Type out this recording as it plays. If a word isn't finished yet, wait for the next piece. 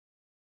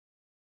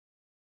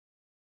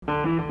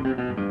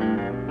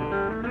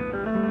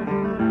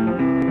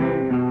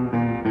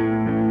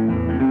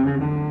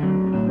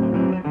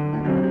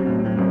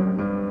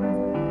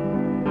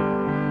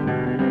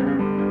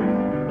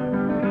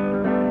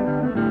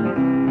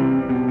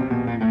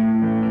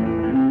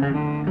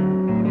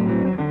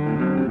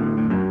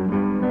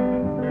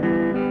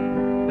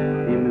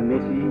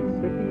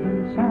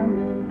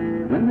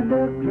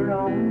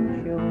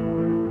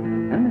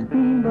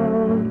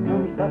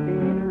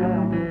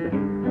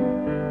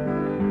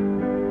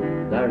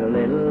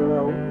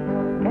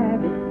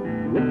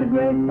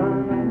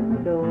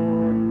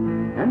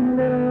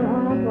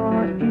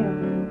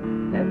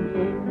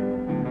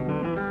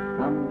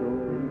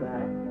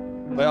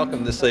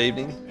Welcome this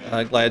evening.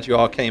 Glad you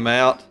all came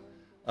out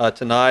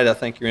tonight. I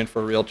think you're in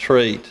for a real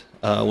treat.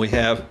 We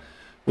have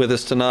with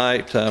us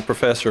tonight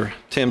Professor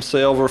Tim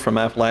Silver from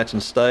Appalachian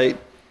State,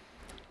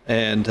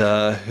 and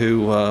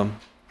who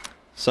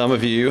some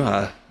of you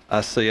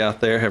I see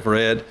out there have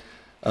read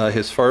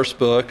his first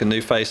book, A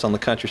New Face on the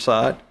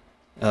Countryside,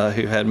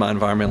 who had my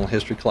environmental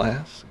history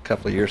class a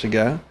couple of years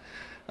ago.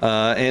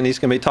 And he's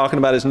going to be talking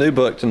about his new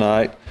book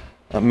tonight,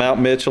 Mount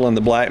Mitchell and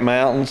the Black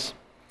Mountains,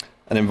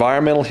 An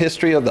Environmental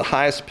History of the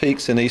Highest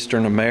Peaks in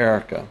Eastern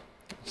America.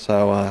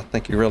 So I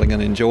think you're really going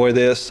to enjoy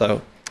this.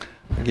 So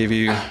I'll give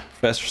you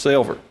Professor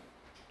Silver.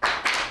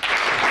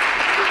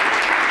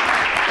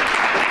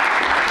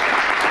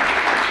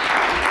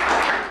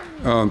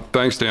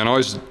 Thanks, Dan. I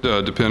always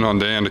depend on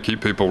Dan to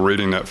keep people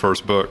reading that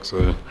first book.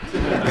 So.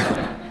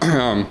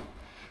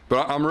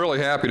 But I'm really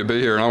happy to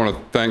be here, and I want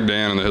to thank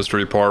Dan and the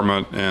History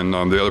Department and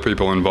the other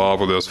people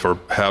involved with this for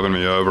having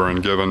me over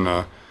and giving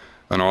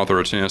an author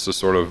a chance to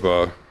sort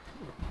of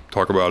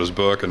talk about his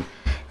book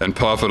and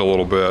puff it a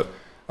little bit.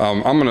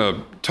 I'm going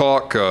to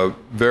talk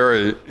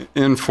very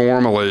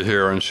informally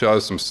here and show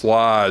some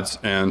slides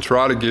and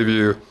try to give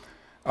you,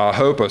 I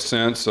hope, a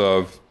sense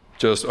of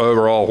just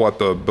overall what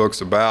the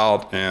book's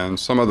about and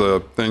some of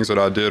the things that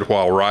I did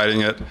while writing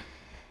it.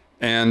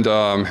 And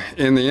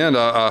in the end,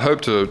 I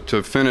hope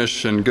to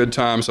finish in good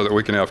time so that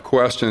we can have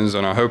questions,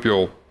 and I hope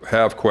you'll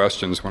have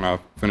questions when I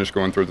finish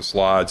going through the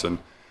slides and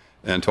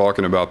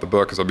talking about the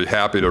book, because I'll be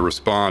happy to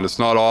respond. It's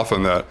not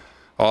often that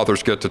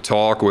authors get to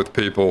talk with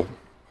people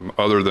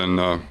other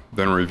than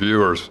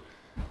reviewers,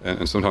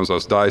 and sometimes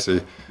that's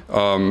dicey,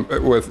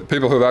 with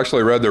people who've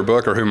actually read their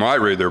book or who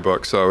might read their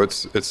book. So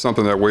it's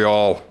something that we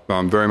all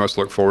very much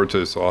look forward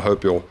to. So I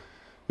hope you'll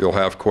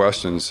have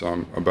questions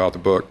about the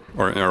book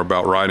or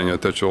about writing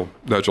it that you'll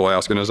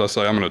ask. And as I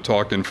say, I'm going to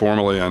talk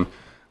informally and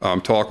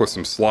talk with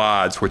some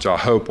slides, which I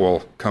hope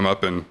will come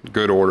up in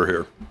good order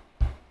here.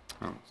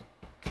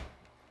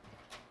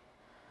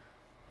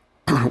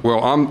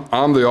 Well,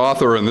 I'm the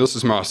author, and this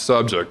is my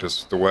subject.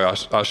 It's the way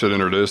I should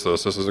introduce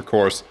this. This is, of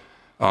course,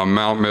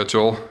 Mount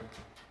Mitchell.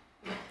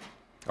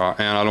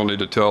 And I don't need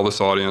to tell this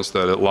audience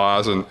that it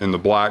lies in the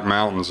Black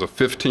Mountains, a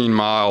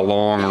 15-mile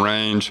long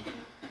range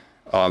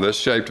that's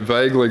shaped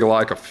vaguely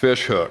like a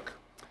fish hook.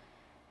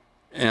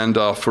 And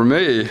for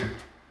me,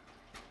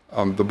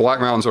 the Black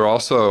Mountains are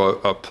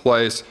also a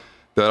place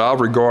that I've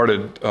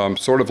regarded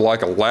sort of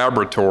like a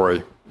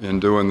laboratory in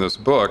doing this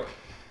book.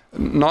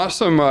 Not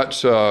so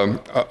much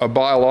a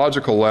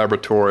biological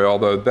laboratory,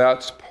 although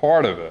that's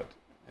part of it.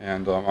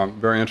 And I'm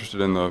very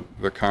interested in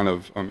the kind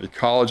of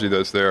ecology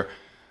that's there.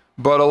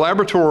 But a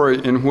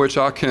laboratory in which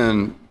I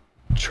can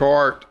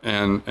chart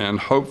and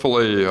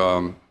hopefully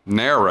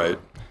narrate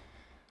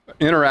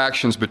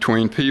interactions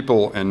between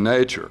people and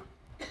nature.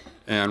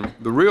 And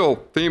the real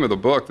theme of the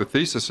book, the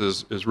thesis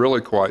is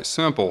really quite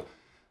simple,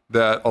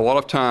 that a lot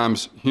of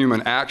times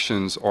human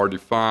actions are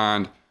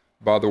defined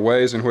by the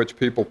ways in which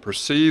people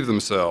perceive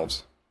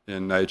themselves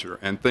in nature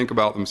and think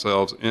about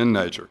themselves in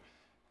nature,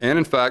 and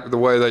in fact the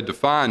way they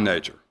define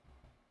nature.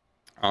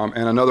 And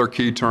another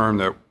key term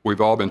that we've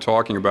all been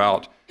talking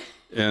about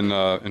in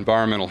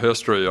environmental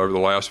history over the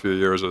last few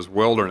years is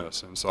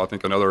wilderness. And so I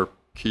think another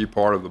key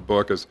part of the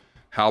book is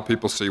how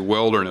people see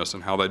wilderness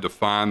and how they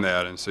define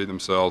that and see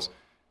themselves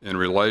in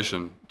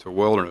relation to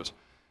wilderness.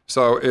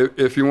 So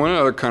if you want to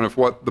know kind of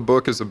what the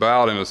book is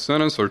about in a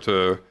sentence or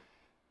two,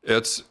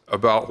 it's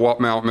about what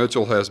Mount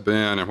Mitchell has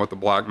been and what the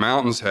Black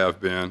Mountains have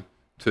been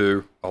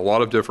to a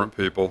lot of different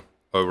people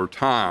over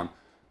time.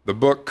 The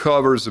book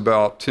covers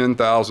about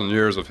 10,000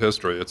 years of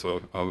history. It's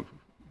a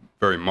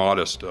very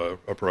modest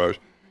approach.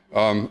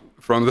 From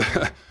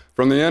the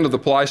end of the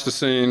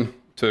Pleistocene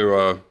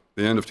to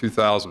the end of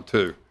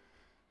 2002.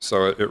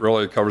 So it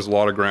really covers a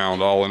lot of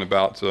ground, all in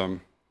about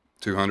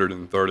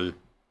 230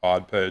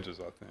 odd pages,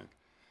 I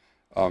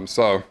think.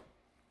 So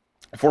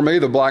for me,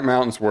 the Black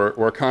Mountains were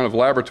a kind of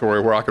laboratory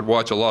where I could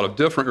watch a lot of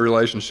different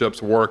relationships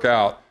work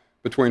out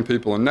between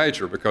people and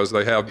nature, because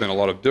they have been a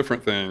lot of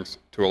different things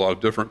to a lot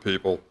of different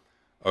people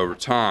over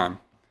time.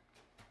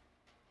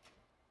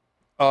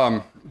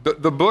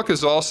 The book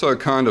is also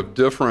kind of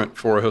different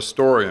for a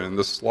historian, and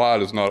this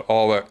slide is not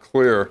all that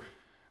clear.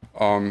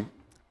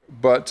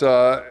 But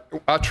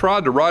I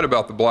tried to write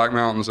about the Black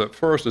Mountains at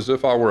first as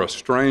if I were a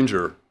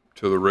stranger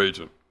to the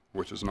region,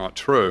 which is not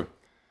true.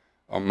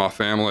 My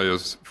family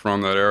is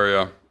from that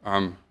area.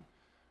 I'm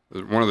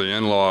one of the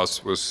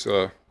in-laws was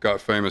got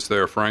famous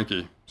there,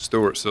 Frankie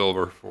Stewart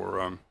Silver,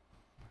 for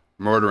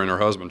murdering her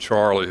husband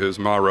Charlie, who's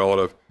my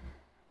relative.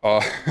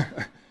 So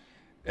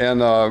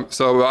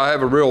I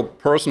have a real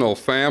personal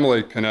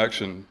family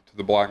connection to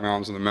the Black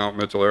Mountains and the Mount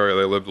Mitchell area.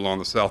 They lived along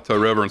the South Toe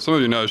River, and some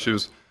of you know she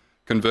was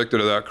convicted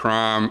of that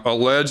crime,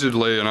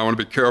 allegedly, and I want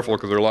to be careful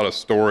because there are a lot of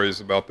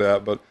stories about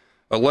that, but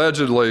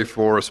allegedly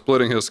for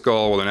splitting his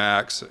skull with an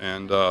axe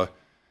and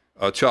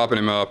chopping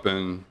him up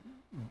and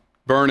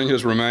burning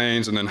his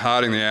remains and then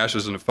hiding the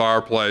ashes in a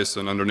fireplace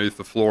and underneath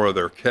the floor of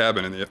their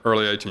cabin in the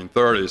early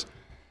 1830s.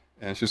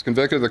 And she was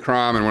convicted of the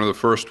crime and one of the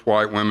first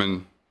white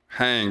women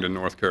hanged in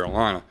North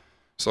Carolina.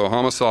 So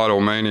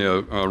homicidal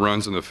mania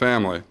runs in the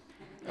family.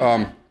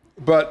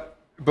 But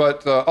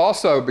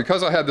also,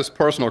 because I had this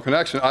personal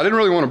connection, I didn't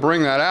really want to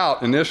bring that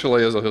out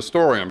initially as a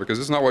historian, because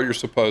it's not what you're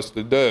supposed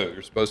to do.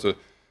 You're supposed to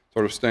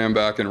sort of stand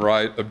back and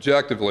write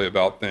objectively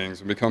about things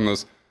and become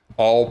this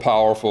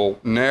all-powerful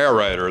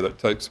narrator that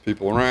takes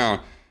people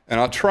around. And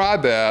I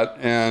tried that,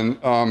 and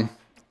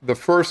the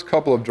first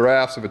couple of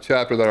drafts of a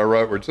chapter that I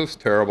wrote were just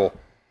terrible.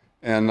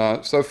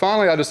 And so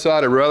finally I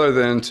decided, rather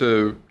than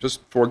to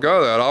just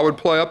forego that, I would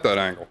play up that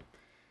angle,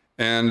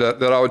 and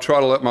that I would try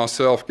to let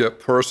myself get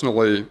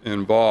personally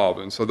involved.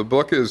 And so the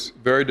book is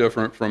very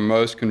different from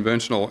most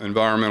conventional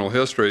environmental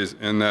histories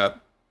in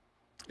that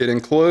it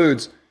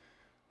includes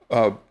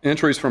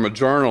entries from a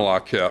journal I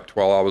kept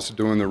while I was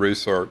doing the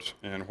research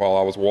and while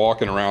I was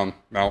walking around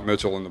Mount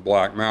Mitchell in the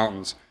Black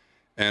Mountains.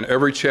 And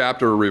every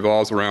chapter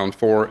revolves around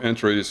 4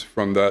 entries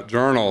from that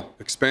journal,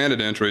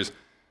 expanded entries,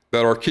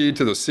 that are keyed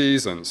to the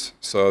seasons,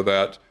 so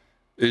that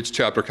each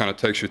chapter kind of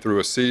takes you through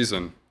a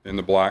season in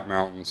the Black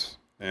Mountains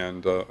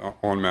and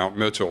on Mount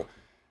Mitchell.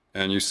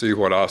 And you see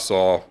what I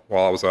saw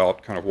while I was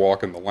out kind of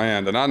walking the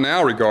land. And I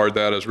now regard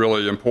that as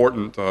really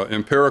important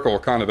empirical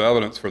kind of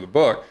evidence for the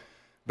book,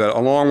 that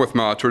along with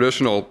my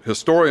traditional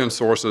historian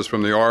sources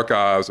from the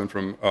archives and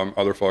from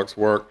other folks'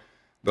 work,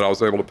 that I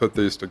was able to put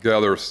these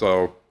together.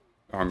 So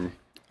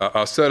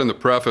I said in the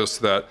preface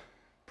that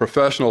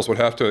professionals would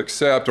have to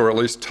accept or at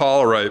least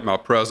tolerate my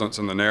presence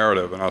in the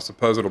narrative, and I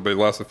suppose it'll be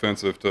less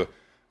offensive to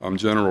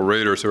general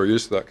readers who are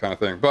used to that kind of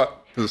thing.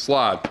 But to the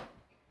slide.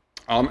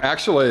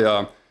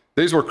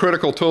 These were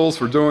critical tools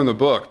for doing the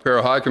book. A pair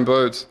of hiking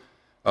boots,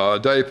 a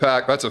day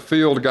pack. That's a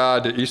field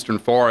guide to eastern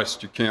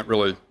forest. You can't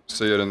really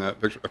see it in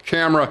that picture. A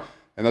camera,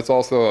 and that's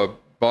also a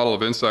bottle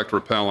of insect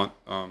repellent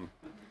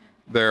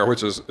there,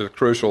 which is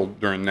crucial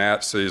during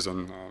gnat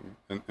season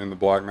in the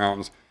Black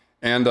Mountains.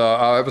 And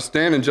I have a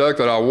standing joke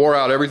that I wore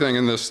out everything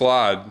in this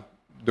slide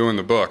doing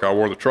the book. I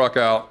wore the truck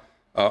out,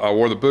 I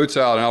wore the boots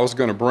out, and I was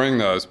going to bring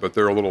those, but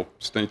they're a little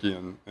stinky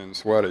and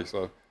sweaty,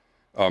 so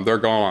they're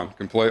gone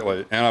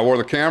completely. And I wore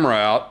the camera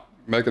out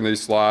making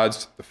these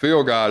slides. The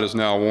field guide is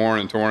now worn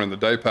and torn, and the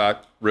day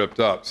pack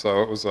ripped up.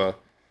 So it was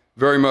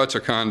very much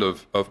a kind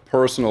of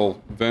personal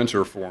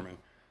venture for me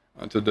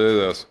to do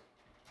this.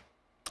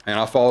 And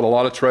I followed a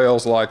lot of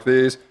trails like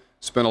these.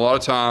 Spent a lot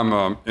of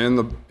time in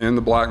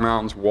the Black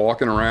Mountains,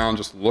 walking around,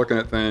 just looking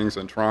at things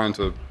and trying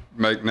to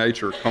make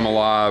nature come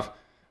alive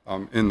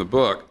in the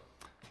book.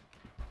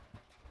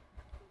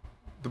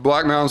 The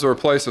Black Mountains are a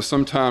place of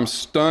sometimes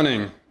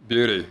stunning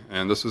beauty,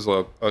 and this is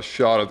a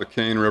shot of the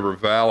Cane River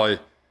Valley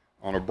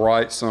on a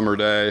bright summer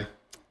day.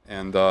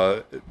 And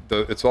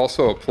it's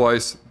also a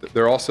place,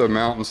 there are also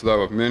mountains,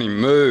 though, of many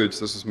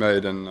moods. This is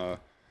made in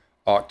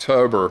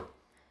October.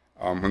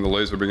 When the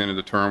leaves are beginning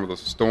to turn with a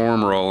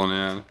storm rolling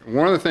in.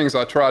 One of the things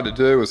I tried to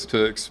do was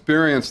to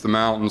experience the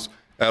mountains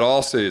at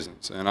all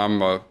seasons. And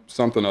I'm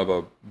something of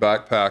a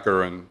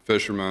backpacker and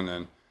fisherman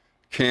and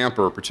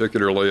camper,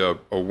 particularly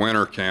a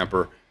winter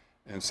camper.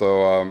 And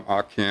so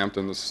I camped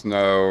in the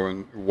snow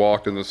and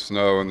walked in the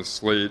snow and the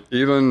sleet.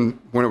 Even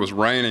when it was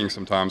raining,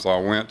 sometimes I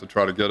went to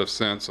try to get a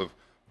sense of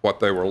what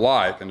they were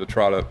like and to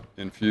try to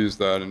infuse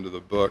that into the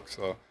book.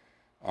 So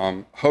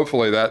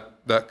hopefully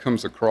that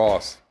comes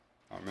across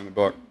in the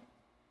book.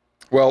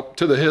 Well,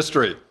 to the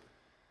history.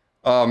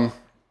 I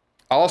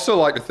also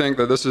like to think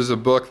that this is a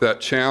book that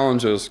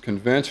challenges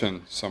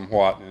convention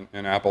somewhat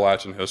in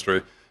Appalachian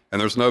history, and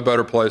there's no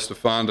better place to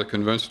find a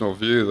conventional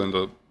view than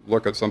to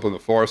look at something the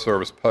Forest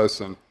Service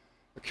posts in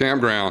the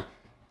campground.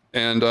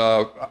 And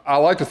I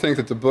like to think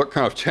that the book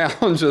kind of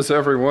challenges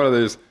every one of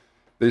these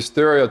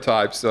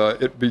stereotypes.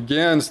 It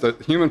begins, the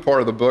human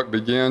part of the book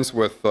begins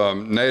with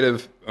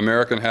Native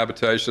American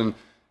habitation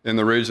in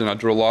the region. I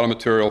drew a lot of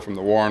material from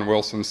the Warren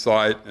Wilson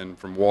site and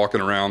from walking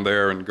around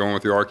there and going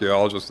with the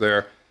archaeologists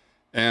there.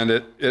 And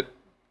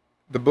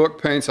the book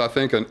paints, I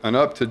think, an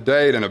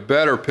up-to-date and a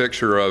better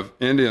picture of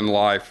Indian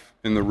life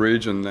in the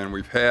region than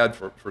we've had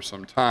for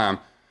some time.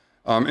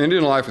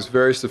 Indian life is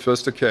very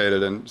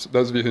sophisticated, and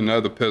those of you who know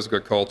the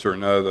Pisgah culture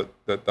know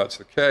that that's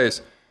the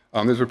case.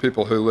 These were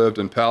people who lived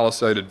in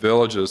palisaded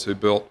villages, who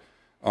built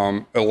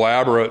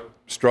elaborate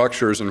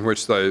structures in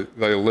which they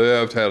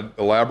lived, had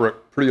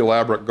pretty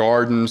elaborate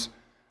gardens,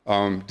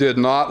 did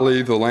not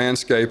leave the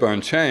landscape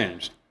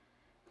unchanged,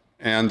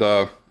 and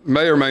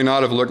may or may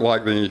not have looked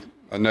like the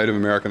Native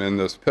American in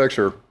this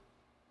picture.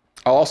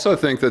 I also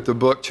think that the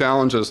book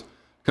challenges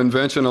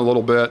convention a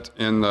little bit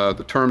in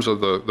the terms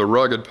of the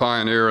rugged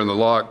pioneer and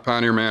the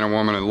pioneer man and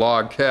woman in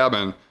log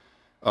cabin,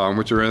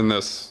 which are in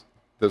this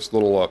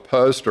little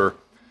poster.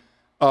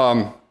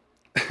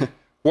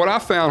 What I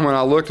found when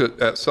I looked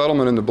at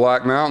settlement in the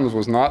Black Mountains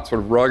was not sort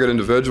of rugged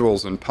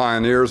individuals and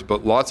pioneers,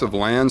 but lots of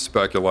land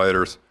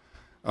speculators.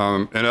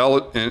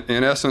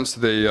 In essence,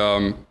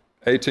 the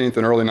 18th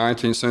and early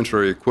 19th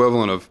century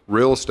equivalent of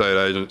real estate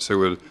agents who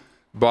would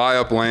buy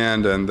up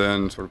land and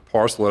then sort of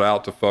parcel it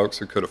out to folks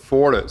who could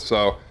afford it.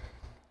 So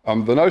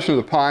the notion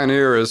of the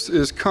pioneer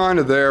is kind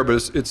of there,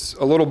 but it's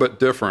a little bit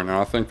different, and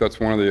I think that's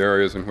one of the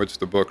areas in which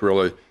the book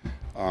really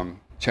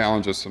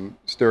challenges some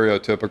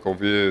stereotypical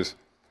views.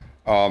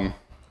 Let's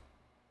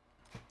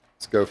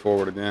go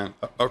forward again.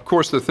 Of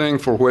course, the thing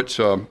for which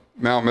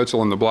Mount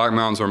Mitchell and the Black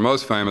Mountains are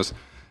most famous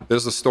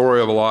is the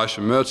story of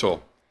Elisha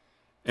Mitchell.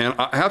 And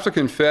I have to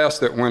confess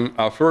that when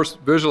I first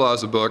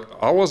visualized the book,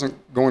 I wasn't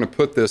going to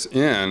put this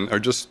in or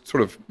just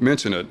sort of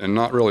mention it and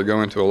not really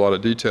go into a lot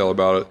of detail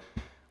about it.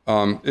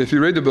 If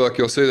you read the book,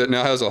 you'll see that it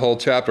now has a whole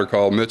chapter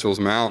called Mitchell's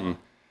Mountain.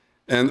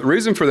 And the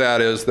reason for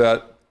that is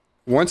that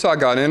once I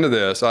got into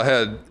this, I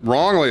had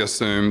wrongly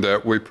assumed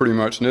that we pretty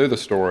much knew the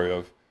story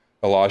of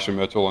Elisha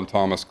Mitchell and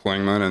Thomas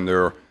Clingman and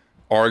their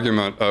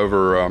argument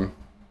over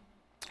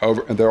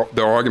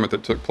their argument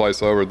that took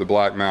place over the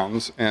Black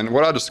Mountains. And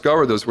what I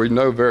discovered is we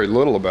know very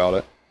little about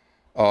it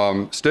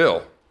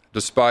still,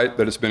 despite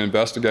that it's been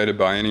investigated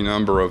by any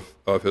number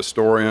of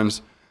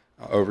historians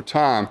over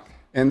time.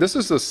 And this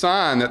is the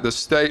sign that the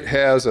state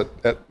has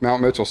at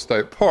Mount Mitchell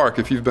State Park.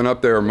 If you've been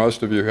up there,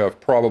 most of you have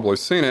probably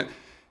seen it.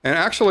 And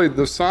actually,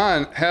 the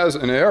sign has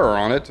an error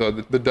on it.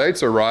 The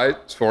dates are right,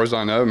 as far as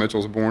I know. Mitchell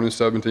was born in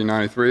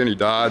 1793, and he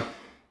died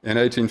in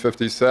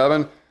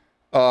 1857.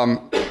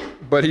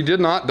 But he did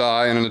not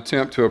die in an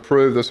attempt to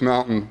prove this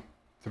mountain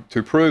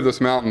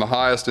the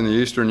highest in the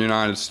eastern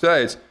United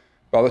States.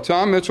 By the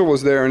time Mitchell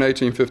was there in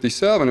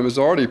 1857, it was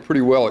already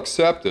pretty well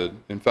accepted,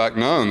 in fact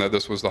known, that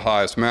this was the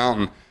highest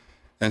mountain.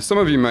 And some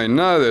of you may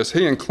know this.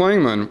 He and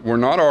Clingman were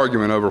not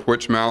arguing over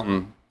which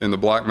mountain in the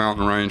Black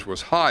Mountain Range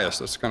was highest.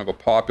 That's kind of a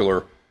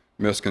popular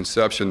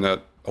misconception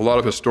that a lot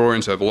of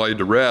historians have laid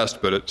to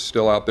rest, but it's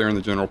still out there in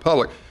the general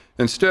public.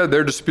 Instead,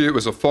 their dispute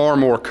was a far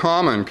more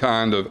common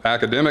kind of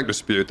academic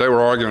dispute. They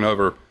were arguing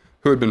over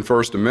who had been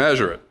first to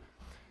measure it,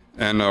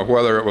 and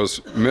whether it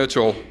was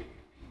Mitchell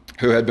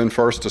who had been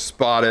first to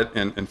spot it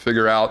and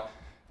figure out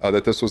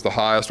that this was the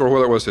highest, or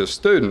whether it was his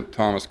student,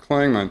 Thomas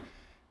Clingman.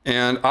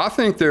 And I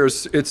think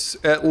it's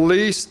at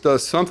least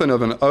something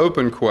of an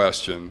open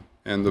question,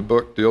 and the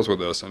book deals with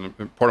this, and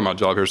part of my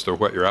job here is to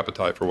whet your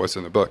appetite for what's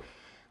in the book.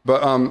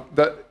 But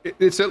that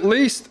it's at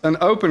least an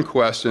open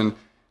question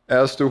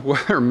as to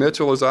whether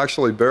Mitchell is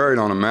actually buried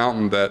on a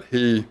mountain that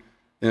he,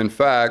 in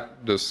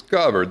fact,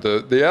 discovered.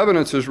 The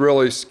evidence is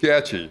really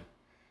sketchy.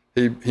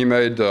 He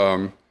made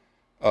 4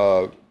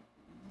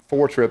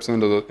 trips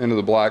into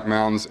the Black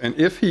Mountains, and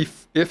if he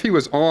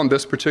was on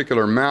this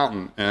particular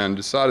mountain and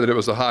decided that it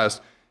was the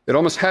highest, it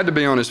almost had to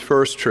be on his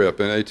first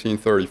trip in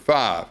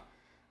 1835.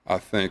 I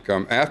think.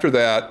 After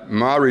that,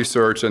 my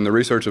research and the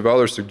research of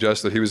others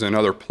suggests that he was in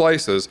other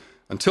places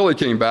until he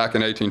came back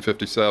in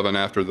 1857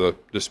 after the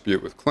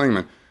dispute with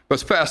Clingman. But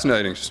it's a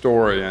fascinating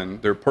story,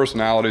 and their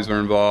personalities are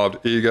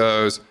involved,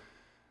 egos,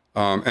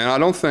 and I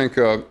don't think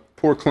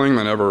poor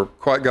Clingman ever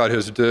quite got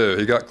his due.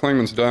 He got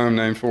Clingman's Dome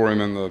named for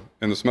him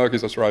in the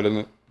Smokies. That's right, isn't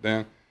it,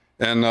 Dan?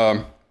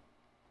 And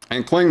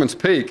Clingman's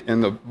Peak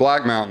in the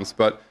Black Mountains.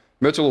 But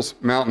Mitchell's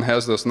Mountain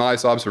has this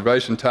nice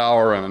observation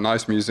tower and a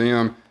nice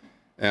museum.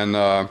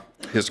 And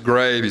his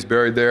grave, he's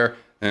buried there,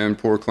 and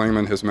poor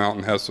Clingman, his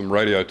mountain has some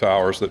radio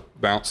towers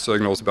that bounce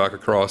signals back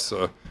across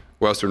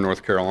western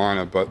North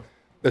Carolina. But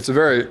it's a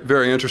very,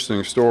 very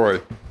interesting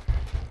story.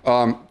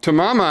 To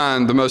my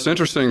mind, the most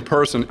interesting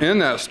person in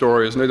that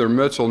story is neither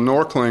Mitchell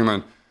nor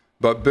Clingman,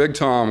 but Big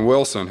Tom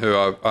Wilson, who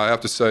I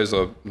have to say is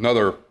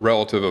another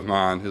relative of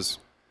mine.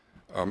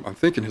 I'm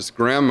thinking his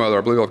grandmother,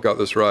 I believe I've got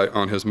this right,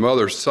 on his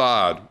mother's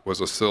side was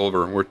a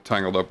Silver, and we're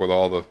tangled up with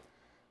all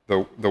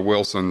the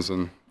Wilsons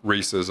and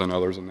Reeses and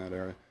others in that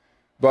area.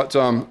 But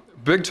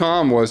Big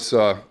Tom was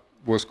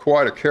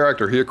quite a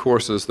character. He, of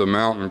course, is the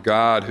mountain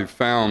guide who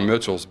found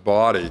Mitchell's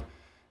body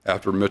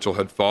after Mitchell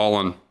had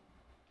fallen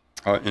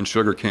in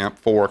Sugar Camp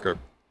Fork, a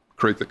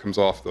creek that comes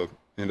off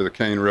into the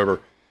Cane River.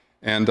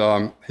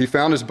 And he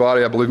found his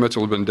body. I believe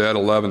Mitchell had been dead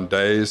 11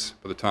 days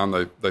by the time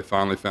they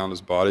finally found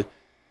his body.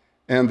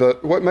 And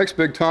what makes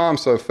Big Tom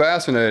so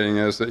fascinating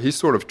is that he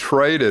sort of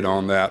traded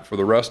on that for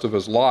the rest of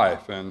his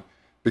life and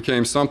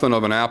became something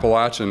of an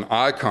Appalachian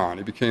icon.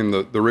 He became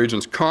the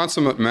region's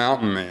consummate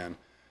mountain man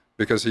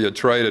because he had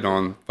traded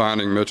on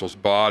finding Mitchell's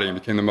body and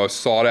became the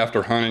most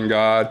sought-after hunting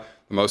guide,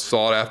 the most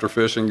sought-after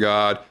fishing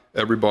guide.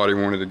 Everybody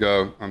wanted to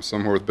go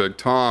somewhere with Big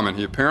Tom, and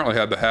he apparently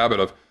had the habit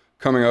of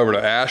coming over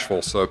to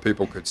Asheville so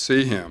people could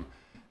see him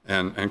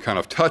and kind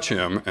of touch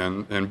him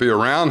and be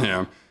around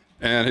him.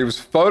 And he was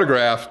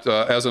photographed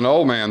as an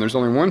old man. There's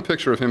only one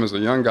picture of him as a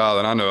young guy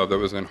that I know of that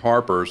was in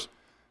Harper's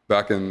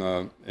back in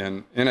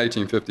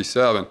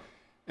 1857.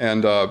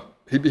 And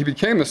he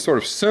became this sort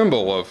of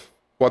symbol of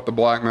what the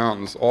Black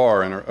Mountains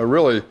are, and a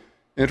really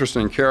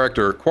interesting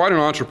character, quite an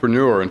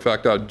entrepreneur. In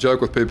fact, I joke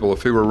with people,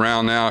 if he were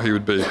around now, he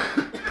would be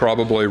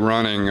probably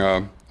running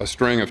a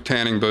string of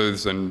tanning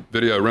booths and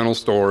video rental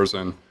stores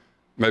and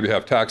maybe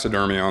have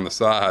taxidermy on the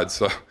side.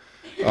 So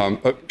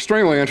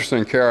extremely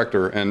interesting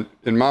character, and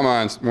in my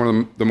mind, one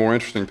of the more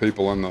interesting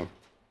people in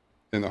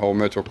the whole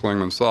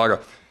Mitchell-Clingman saga.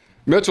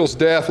 Mitchell's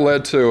death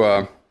led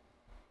to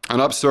an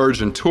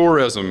upsurge in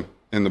tourism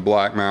in the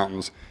Black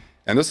Mountains,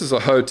 and this is a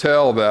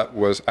hotel that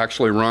was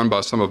actually run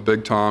by some of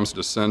Big Tom's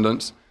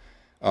descendants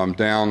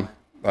down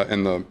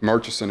in the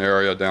Murchison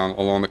area down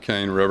along the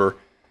Cane River,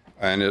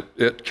 and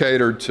it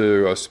catered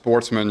to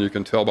sportsmen. You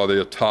can tell by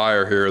the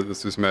attire here.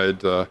 This was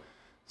made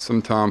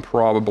sometime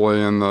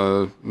probably in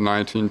the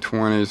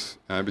 1920s,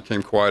 and it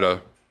became quite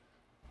a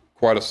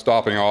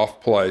stopping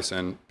off place,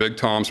 and Big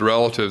Tom's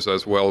relatives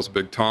as well as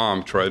Big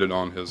Tom traded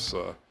on his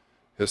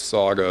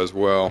saga as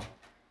well.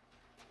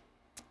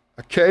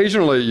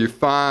 Occasionally you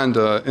find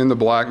in the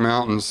Black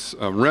Mountains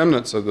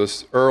remnants of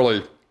this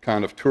early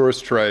kind of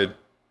tourist trade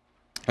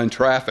and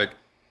traffic,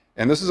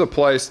 and this is a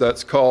place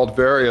that's called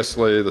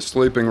variously the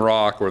Sleeping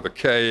Rock or the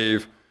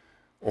Cave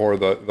or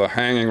the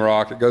Hanging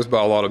Rock. It goes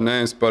by a lot of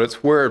names, but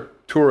it's where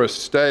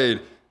tourists stayed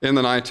in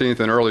the 19th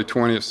and early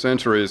 20th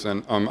centuries,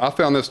 and I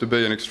found this to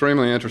be an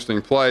extremely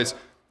interesting place.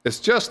 It's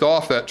just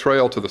off that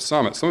trail to the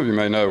summit. Some of you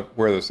may know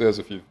where this is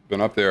if you've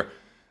been up there,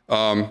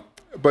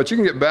 but you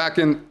can get back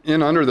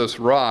in under this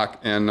rock,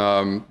 and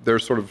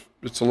there's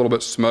it's a little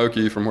bit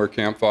smoky from where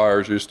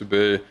campfires used to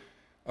be,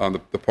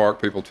 the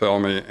park people tell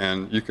me,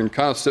 and you can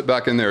kind of sit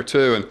back in there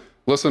too and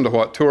listen to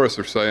what tourists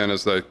are saying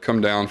as they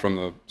come down from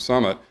the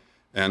summit.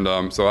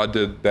 And so I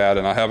did that,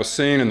 and I have a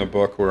scene in the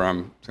book where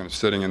I'm kind of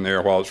sitting in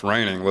there while it's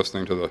raining,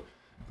 listening to I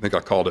think I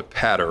called it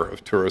patter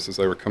of tourists as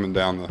they were coming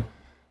down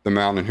the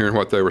mountain and hearing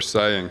what they were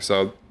saying.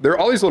 So there are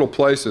all these little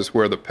places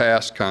where the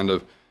past kind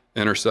of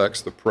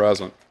intersects the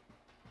present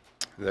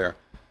there.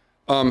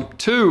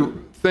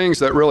 Two things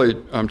that really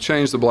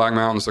changed the Black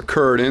Mountains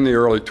occurred in the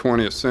early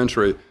 20th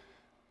century.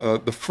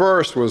 The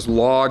first was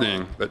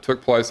logging that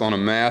took place on a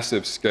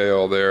massive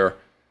scale there.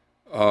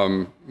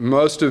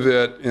 Most of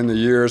it in the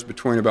years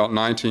between about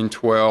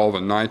 1912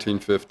 and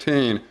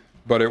 1915,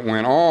 but it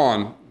went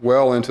on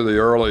well into the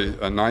early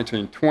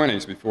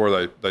 1920s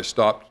before they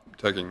stopped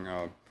taking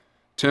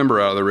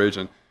timber out of the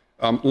region.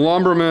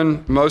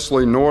 Lumbermen,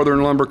 mostly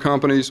northern lumber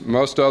companies,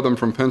 most of them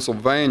from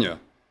Pennsylvania,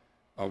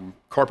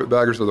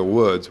 carpetbaggers of the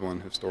woods,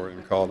 one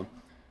historian called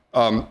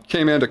them,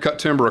 came in to cut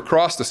timber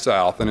across the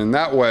South, and in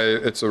that way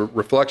it's a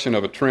reflection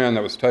of a trend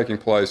that was taking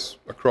place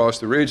across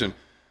the region.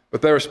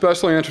 But they were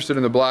especially interested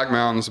in the Black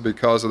Mountains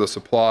because of the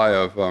supply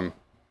of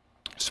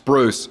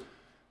spruce,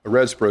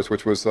 red spruce,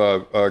 which was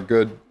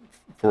good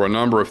for a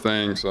number of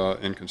things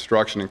in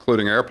construction,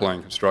 including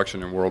airplane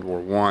construction in World War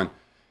I.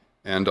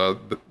 And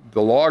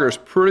the loggers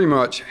pretty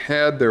much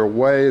had their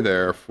way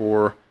there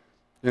for,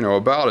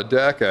 about a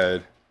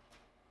decade.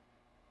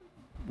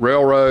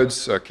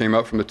 Railroads came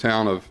up from the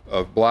town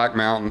of Black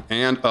Mountain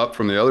and up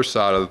from the other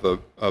side of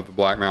the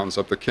Black Mountains,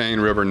 up the Cane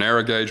River.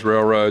 Narrow gauge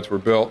railroads were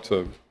built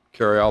to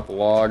carry out the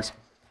logs.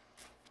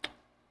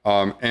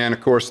 And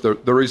of course, the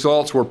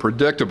results were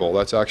predictable.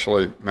 That's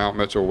actually Mount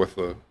Mitchell with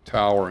the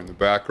tower in the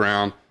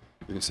background.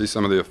 You can see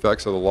some of the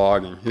effects of the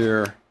logging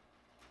here.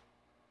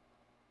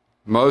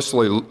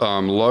 Mostly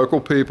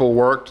local people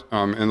worked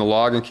in the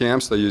logging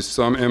camps. They used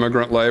some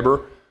immigrant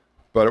labor,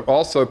 but it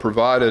also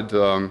provided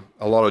a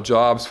lot of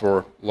jobs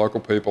for local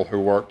people who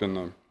worked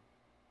in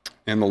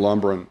the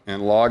lumber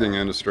and logging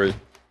industry.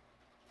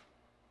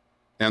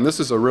 And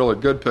this is a really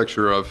good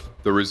picture of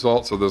the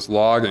results of this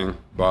logging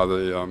by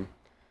the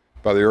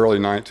early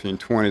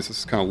 1920s. This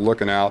is kind of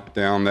looking out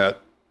down that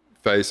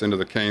face into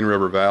the Cane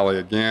River Valley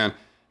again.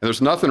 And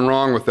there's nothing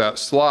wrong with that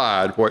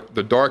slide. What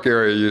the dark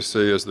area you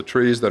see is the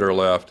trees that are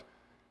left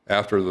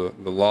after the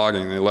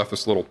logging. They left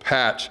this little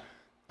patch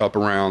up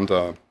around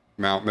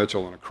Mount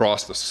Mitchell and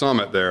across the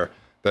summit there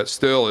that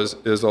still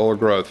is old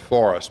growth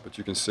forest, but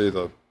you can see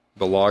the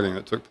logging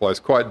that took place.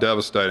 Quite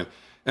devastating.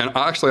 And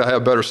actually, I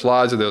have better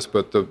slides of this,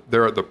 but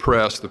they're at the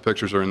press. The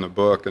pictures are in the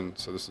book, and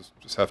so this is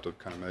just have to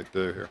kind of make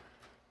do here.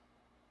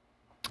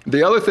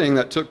 The other thing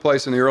that took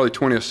place in the early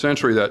 20th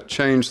century that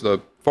changed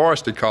the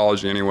forest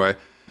ecology anyway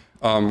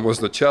was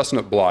the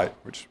chestnut blight,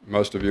 which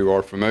most of you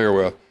are familiar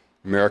with.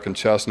 American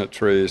chestnut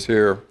trees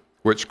here,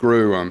 which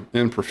grew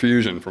in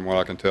profusion, from what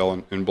I can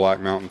tell, in Black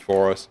Mountain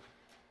forests.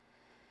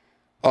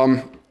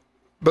 But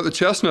the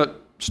chestnut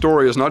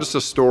story is not just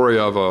a story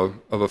of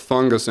a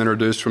fungus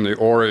introduced from the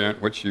Orient,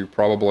 which you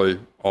probably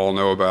all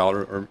know about,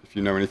 or if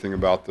you know anything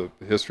about the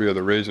history of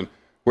the region,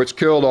 which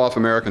killed off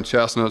American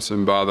chestnuts,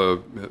 and by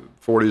the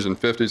 40s and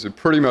 50s, it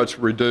pretty much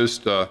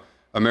reduced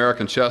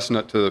American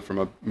chestnut from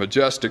a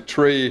majestic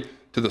tree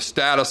to the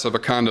status of a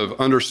kind of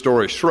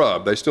understory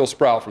shrub. They still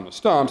sprout from the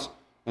stumps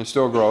and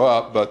still grow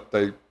up, but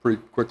they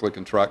pretty quickly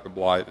contract the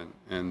blight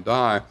and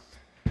die.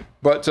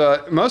 But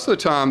most of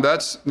the time,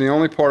 that's the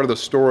only part of the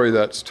story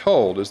that's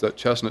told, is that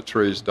chestnut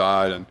trees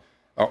died and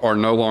are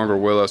no longer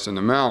with us in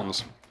the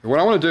mountains. What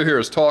I want to do here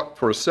is talk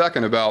for a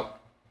second about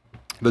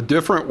the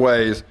different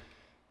ways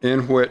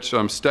in which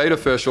state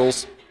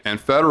officials and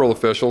federal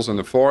officials in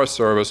the Forest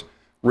Service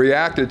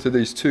reacted to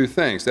these two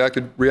things. They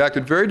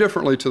reacted very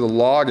differently to the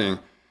logging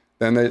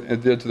than they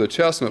did to the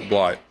chestnut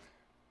blight.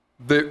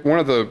 One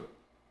of the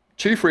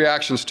chief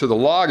reactions to the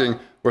logging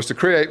was to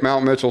create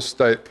Mount Mitchell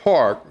State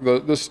Park.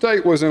 The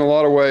state was in a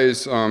lot of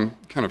ways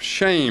kind of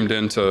shamed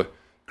into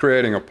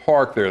creating a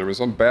park there. There was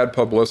some bad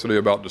publicity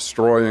about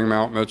destroying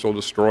Mount Mitchell,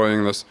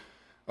 destroying this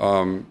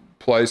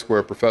place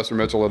where Professor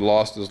Mitchell had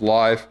lost his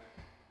life.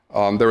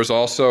 There was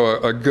also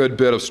a good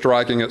bit of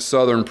striking at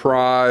Southern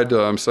pride,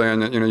 saying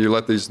that you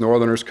let these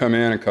Northerners come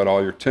in and cut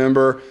all your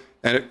timber.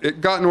 And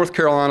it got North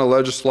Carolina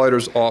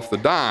legislators off the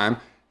dime,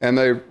 and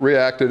they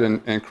reacted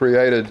and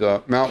created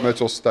Mount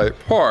Mitchell State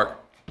Park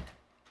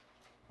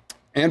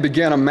and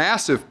began a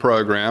massive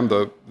program,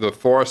 the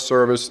Forest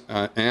Service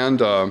and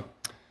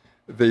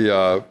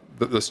the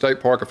state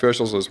park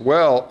officials as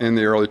well in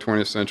the early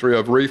 20th century,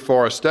 of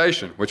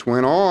reforestation, which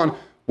went on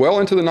well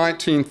into the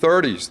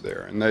 1930s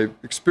there. And they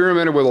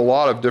experimented with a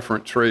lot of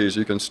different trees.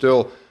 You can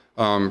still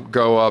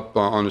go up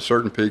on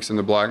certain peaks in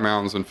the Black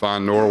Mountains and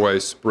find Norway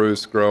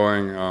spruce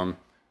growing.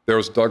 There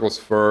was Douglas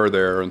fir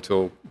there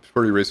until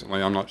pretty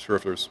recently. I'm not sure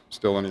if there's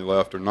still any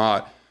left or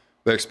not.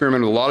 They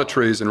experimented with a lot of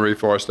trees in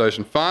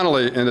reforestation.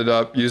 Finally ended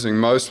up using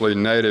mostly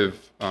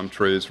native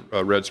trees,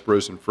 red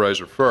spruce and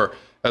Fraser fir.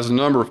 As a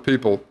number of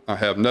people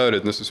have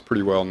noted, and this is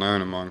pretty well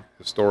known among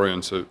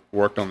historians who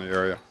worked on the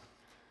area,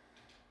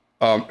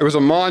 it was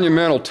a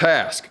monumental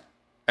task.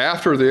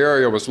 After the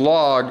area was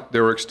logged,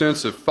 there were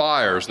extensive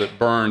fires that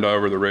burned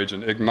over the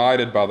region,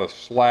 ignited by the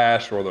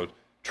slash or the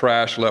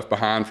trash left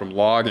behind from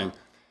logging.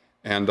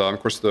 And of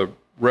course, the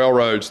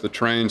railroads, the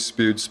trains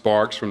spewed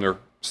sparks from their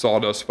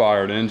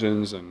sawdust-fired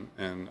engines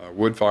and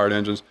wood-fired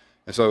engines.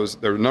 And so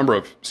there were a number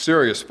of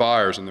serious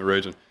fires in the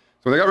region.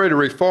 So when they got ready to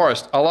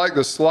reforest, I like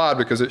this slide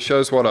because it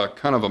shows what a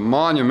kind of a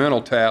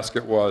monumental task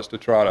it was to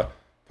try to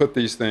put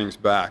these things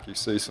back. You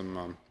see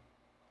some,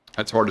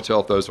 it's hard to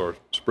tell if those are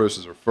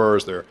spruces or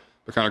firs there,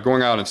 but kind of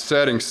going out and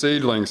setting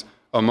seedlings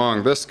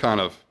among this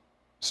kind of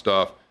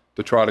stuff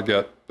to try to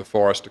get the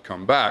forest to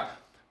come back.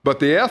 But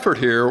the effort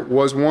here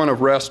was one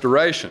of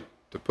restoration,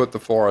 to put the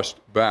forest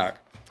back.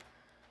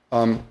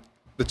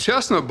 The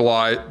chestnut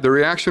blight, the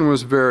reaction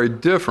was very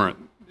different.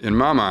 In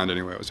my mind,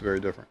 anyway, it was very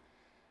different.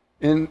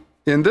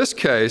 In this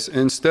case,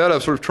 instead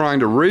of sort of trying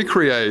to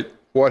recreate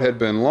what had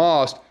been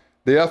lost,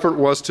 the effort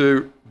was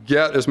to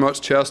get as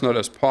much chestnut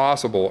as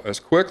possible, as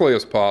quickly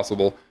as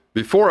possible,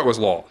 before it was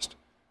lost.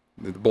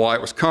 The blight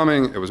was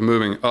coming, it was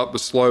moving up the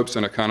slopes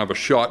in a kind of a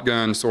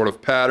shotgun sort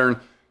of pattern,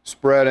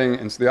 spreading,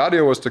 and so the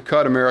idea was to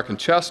cut American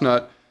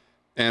chestnut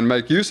and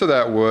make use of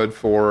that wood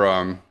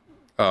for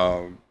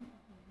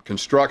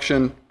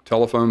construction,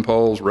 telephone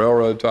poles,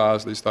 railroad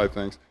ties, these type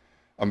things,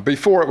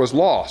 before it was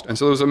lost. And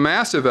so there was a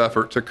massive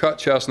effort to cut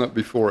chestnut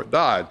before it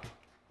died.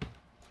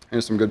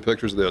 Here's some good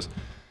pictures of this.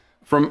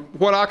 From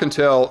what I can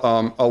tell,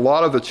 a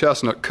lot of the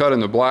chestnut cut in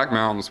the Black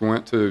Mountains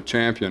went to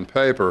Champion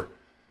Paper,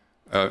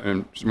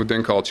 and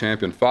then called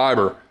Champion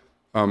Fiber,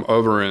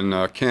 over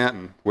in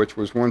Canton, which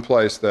was one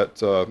place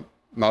that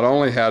not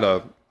only had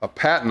a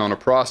patent on a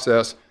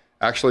process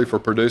actually for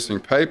producing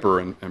paper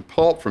and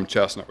pulp from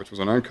chestnut, which was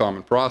an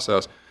uncommon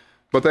process,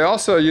 but they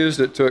also used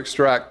it to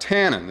extract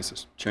tannin. This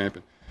is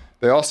Champion.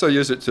 They also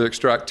used it to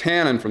extract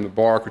tannin from the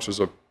bark, which was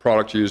a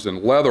product used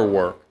in leather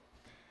work.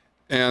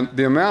 And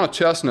the amount of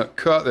chestnut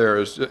cut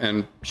there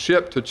and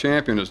shipped to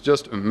Champion is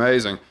just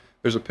amazing.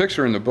 There's a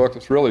picture in the book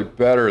that's really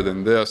better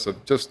than this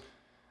of just,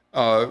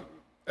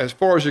 as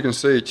far as you can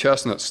see,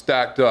 chestnut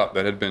stacked up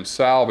that had been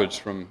salvaged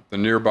from the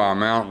nearby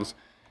mountains.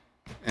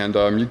 And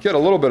you get a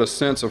little bit of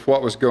sense of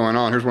what was going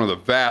on. Here's one of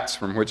the vats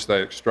from which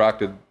they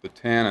extracted the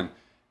tannin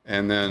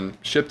and then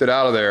shipped it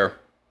out of there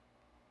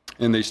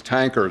in these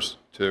tankers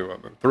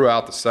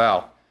throughout the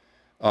South.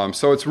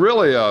 So it's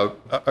really a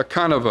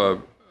kind of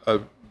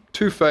a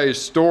two-phase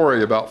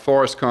story about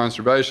forest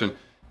conservation.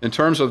 In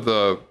terms of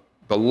the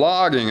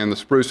logging in the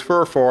spruce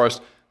fir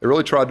forest, they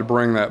really tried to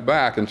bring that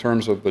back. In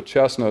terms of the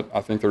chestnut,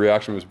 I think the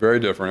reaction was very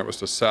different. It was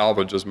to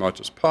salvage as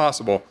much as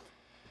possible.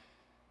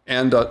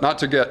 And not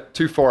to get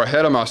too far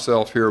ahead of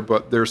myself here,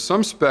 but there's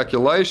some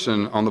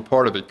speculation on the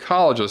part of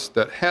ecologists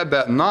that had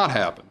that not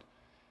happened,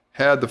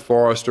 had the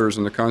foresters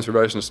and the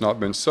conservationists not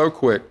been so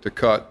quick to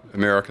cut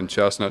American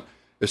chestnut,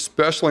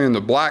 especially in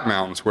the Black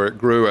Mountains where it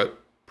grew at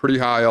pretty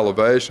high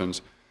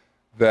elevations,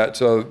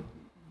 that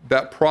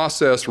that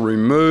process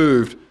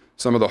removed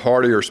some of the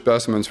hardier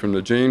specimens from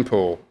the gene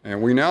pool.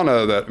 And we now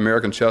know that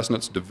American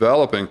chestnut's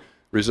developing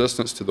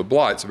resistance to the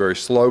blight. It's a very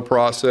slow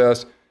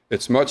process.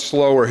 It's much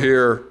slower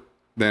here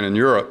than in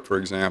Europe, for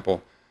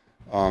example,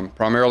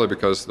 primarily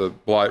because the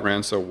blight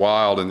ran so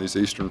wild in these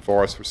eastern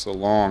forests for so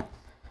long.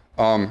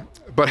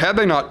 But had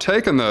they not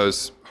taken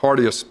those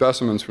hardiest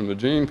specimens from the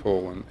gene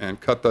pool and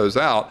cut those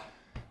out,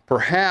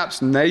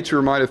 perhaps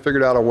nature might have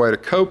figured out a way to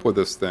cope with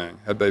this thing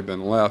had they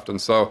been left. And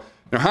so,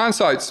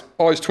 hindsight's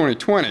always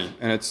 20/20,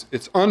 and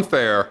it's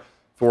unfair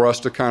for us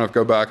to kind of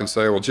go back and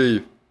say, well,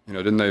 gee,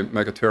 didn't they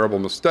make a terrible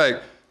mistake?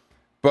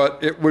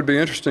 But it would be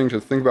interesting to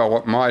think about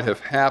what might have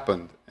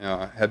happened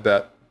had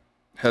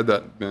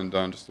that been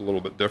done just a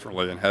little bit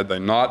differently, and had they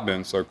not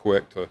been so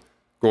quick to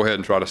go ahead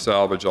and try to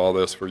salvage all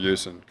this for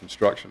use in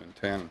construction and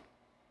tanning.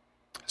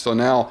 So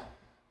now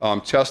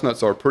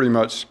chestnuts are pretty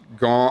much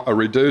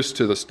reduced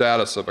to the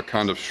status of a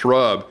kind of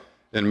shrub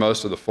in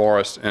most of the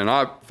forest. And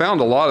I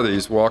found a lot of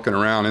these walking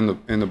around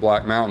in the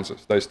Black Mountains.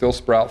 They still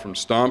sprout from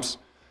stumps.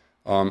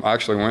 I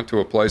actually went to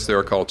a place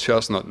there called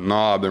Chestnut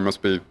Knob. There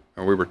must be,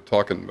 we were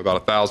talking about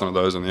 1,000 of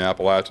those in the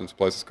Appalachians.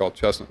 Place is called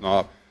Chestnut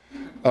Knob.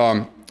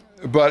 And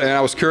I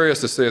was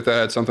curious to see if that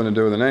had something to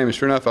do with the name. And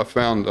sure enough, I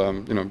found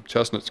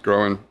chestnuts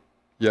growing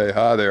yay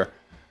high there.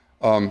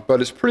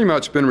 But it's pretty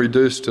much been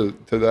reduced to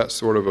that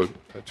sort of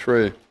a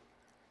tree.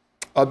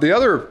 The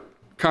other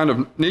kind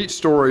of neat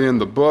story in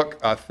the book,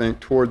 I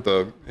think,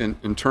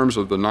 in terms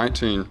of the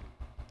 1920s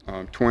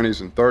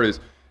and 30s,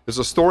 is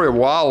a story of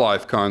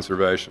wildlife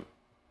conservation.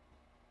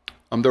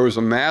 There was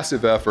a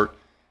massive effort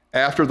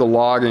after the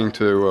logging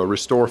to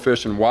restore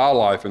fish and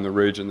wildlife in the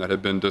region that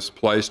had been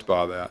displaced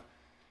by that.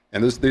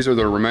 And these are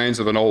the remains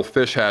of an old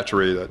fish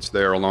hatchery that's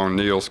there along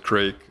Neals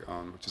Creek,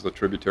 which is a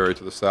tributary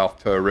to the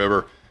South Toe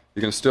River.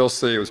 You can still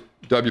see it was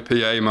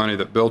WPA money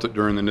that built it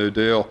during the New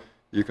Deal.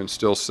 You can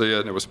still see it,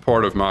 and it was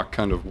part of my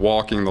kind of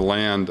walking the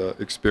land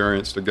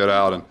experience to get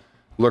out and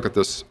look at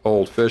this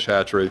old fish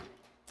hatchery.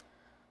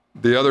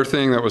 The other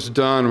thing that was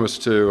done was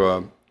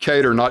to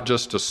cater not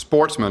just to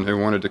sportsmen who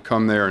wanted to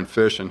come there and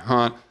fish and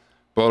hunt,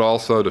 but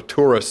also to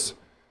tourists.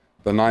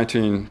 The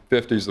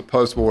 1950s, the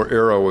post-war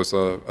era, was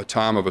a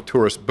time of a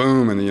tourist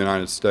boom in the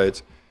United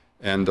States,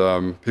 and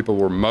people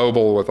were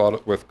mobile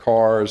with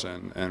cars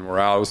and were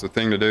out. It was the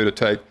thing to do to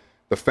take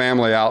the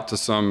family out to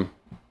some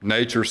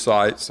nature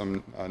site,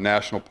 some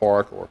national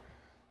park or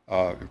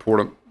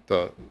important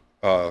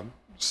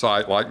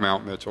site like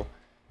Mount Mitchell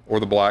or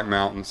the Black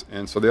Mountains.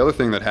 And so the other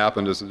thing that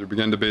happened is that there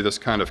began to be this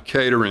kind of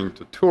catering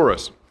to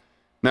tourists.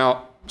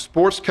 Now,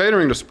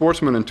 catering to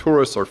sportsmen and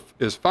tourists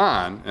is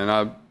fine, and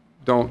I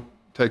don't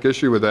take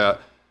issue with that.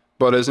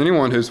 But as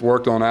anyone who's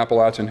worked on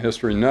Appalachian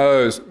history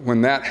knows,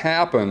 when that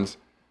happens,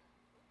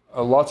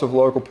 lots of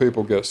local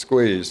people get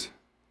squeezed.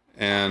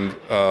 And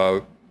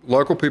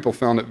local people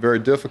found it very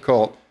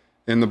difficult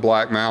in the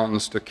Black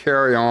Mountains to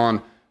carry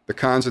on the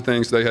kinds of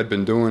things they had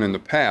been doing in the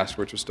past,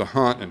 which was to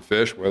hunt and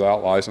fish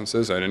without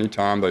licenses at any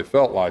time they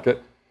felt like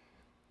it.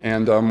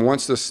 And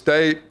once the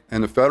state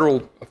and the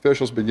federal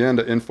officials began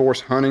to enforce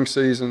hunting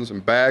seasons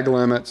and bag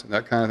limits and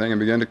that kind of thing and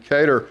began to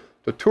cater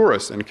to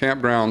tourists in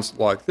campgrounds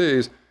like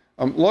these,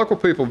 local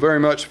people very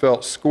much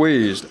felt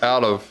squeezed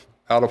out of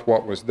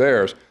what was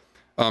theirs.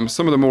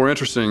 Some of the more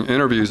interesting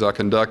interviews I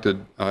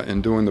conducted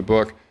in doing the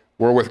book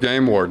were with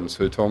game wardens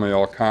who told me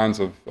all kinds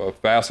of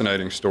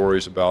fascinating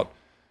stories about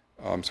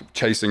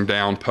chasing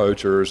down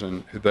poachers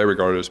and who they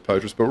regarded as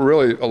poachers. But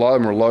really, a lot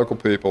of them were local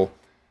people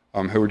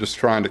who were just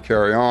trying to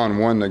carry on.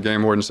 One, the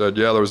game warden said,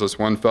 yeah, there was this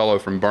one fellow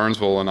from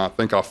Burnsville, and I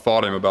think I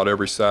fought him about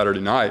every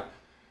Saturday night.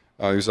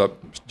 He was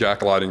up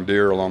jackalighting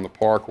deer along the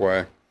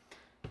parkway.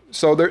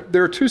 So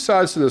there are two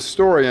sides to this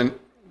story, and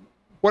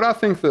what I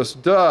think this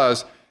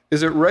does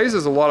is it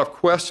raises a lot of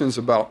questions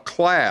about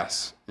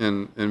class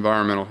in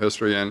environmental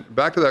history, and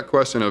back to that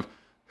question of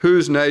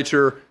whose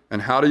nature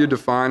and how do you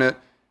define it.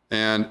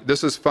 And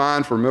this is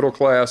fine for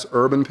middle-class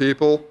urban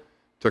people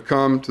to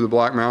come to the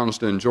Black Mountains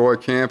to enjoy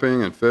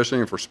camping and fishing,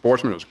 and for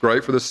sportsmen it was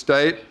great for the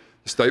state.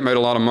 The state made a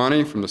lot of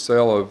money from the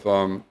sale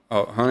of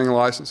hunting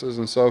licenses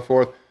and so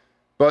forth.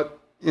 But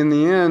in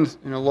the end,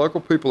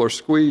 local people are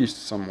squeezed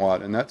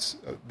somewhat, and that's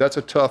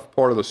a tough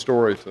part of the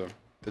story to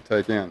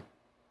take in.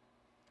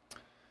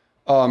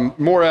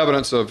 More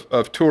evidence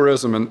of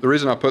tourism, and the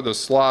reason I put this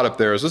slide up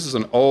there is this is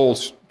an old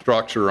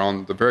structure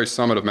on the very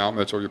summit of Mount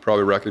Mitchell. You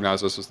probably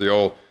recognize this as the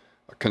old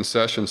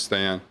concession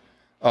stand.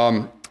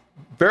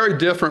 Very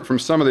different from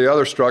some of the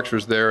other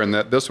structures there in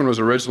that this one was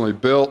originally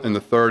built in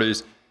the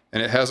 30s,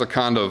 and it has a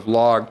kind of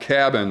log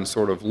cabin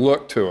sort of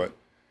look to it.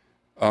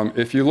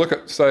 If you look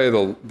at, say,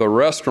 the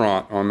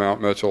restaurant on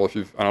Mount Mitchell,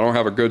 and I don't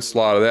have a good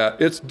slide of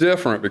that, it's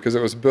different because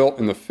it was built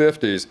in the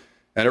 50s,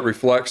 and it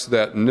reflects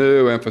that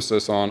new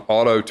emphasis on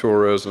auto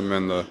tourism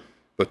and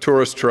the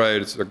tourist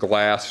trade. It's a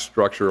glass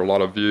structure, a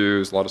lot of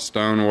views, a lot of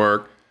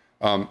stonework,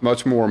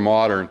 much more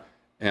modern.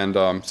 And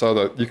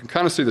so you can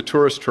kind of see the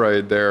tourist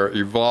trade there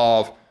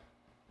evolve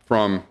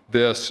from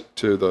this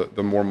to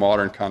the more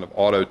modern kind of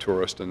auto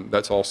tourist, and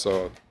that's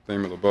also a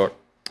theme of the book.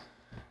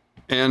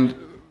 And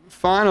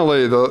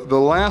finally, the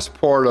last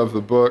part of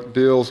the book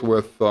deals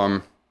with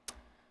the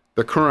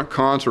current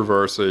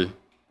controversy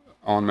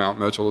on Mount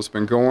Mitchell. It's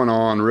been going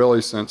on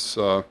really since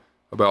about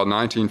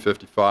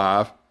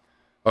 1955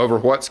 over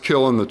what's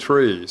killing the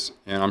trees.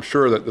 And I'm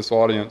sure that this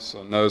audience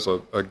knows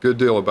a good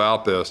deal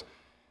about this.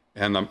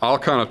 And I'll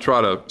kind of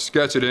try to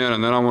sketch it in,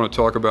 and then I want to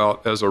talk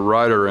about, as a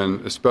writer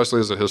and especially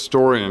as a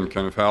historian,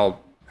 kind of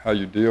how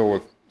you deal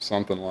with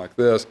something like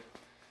this.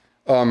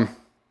 This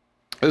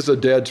is a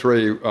dead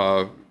tree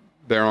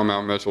there on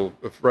Mount Mitchell,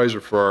 a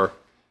Fraser fir.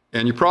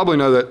 And you probably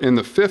know that in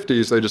the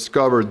 50s, they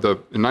discovered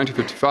in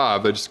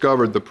 1955, they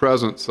discovered the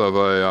presence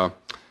of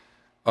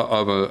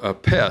a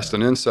pest,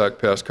 an insect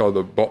pest called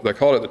they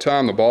called it at the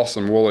time the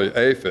balsam woolly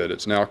aphid.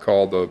 It's now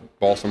called the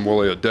balsam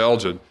woolly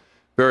adelgid.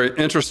 Very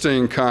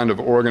interesting kind of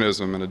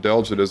organism. An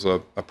adelgid is a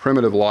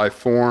primitive life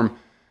form.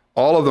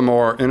 All of them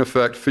are, in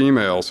effect,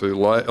 females who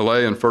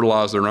lay and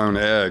fertilize their own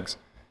eggs.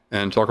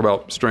 And talk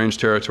about strange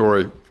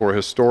territory for a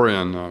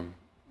historian.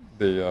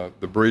 The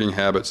breeding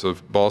habits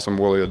of balsam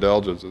woolly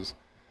adelgids is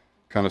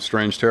kind of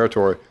strange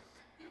territory.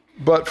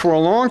 But for a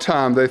long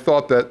time, they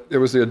thought that it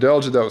was the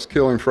adelgid that was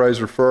killing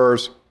Fraser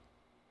firs.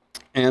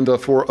 And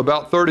for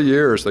about 30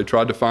 years, they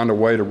tried to find a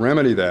way to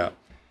remedy that.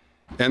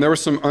 And there were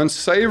some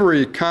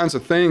unsavory kinds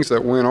of things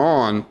that went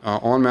on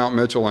Mount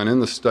Mitchell and in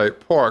the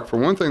state park. For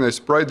one thing, they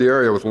sprayed the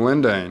area with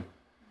lindane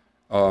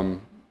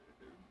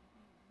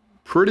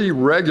pretty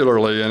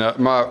regularly. And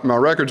my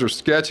records are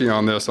sketchy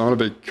on this. I want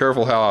to be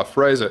careful how I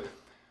phrase it.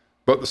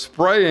 But the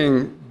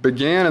spraying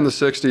began in the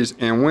 60s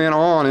and went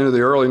on into the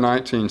early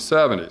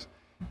 1970s.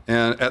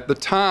 And at the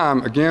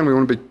time, again, we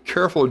want to be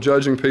careful of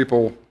judging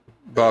people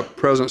by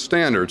present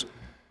standards.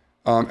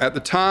 At the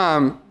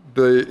time,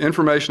 the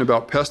information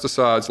about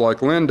pesticides like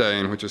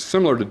lindane, which is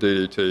similar to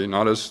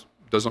DDT,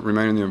 doesn't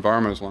remain in the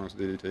environment as long as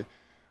DDT,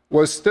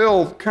 was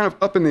still kind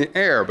of up in the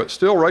air. But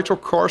still, Rachel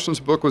Carson's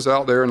book was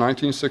out there in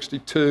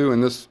 1962,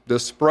 and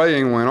this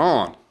spraying went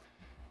on.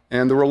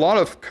 And there were a lot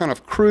of kind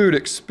of crude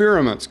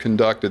experiments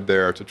conducted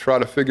there to try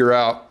to figure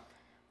out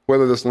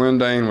whether this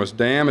lindane was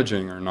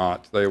damaging or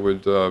not. They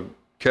would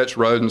catch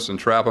rodents and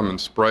trap them and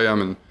spray them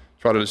and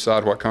try to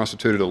decide what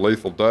constituted a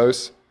lethal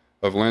dose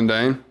of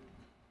lindane.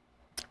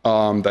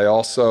 They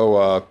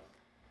also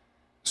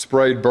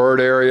sprayed bird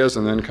areas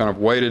and then kind of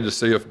waited to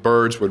see if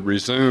birds would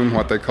resume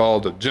what they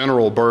called a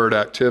general bird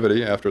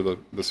activity after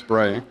the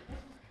spraying.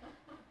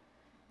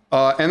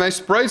 And they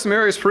sprayed some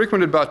areas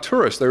frequented by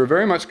tourists. They were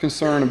very much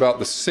concerned about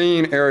the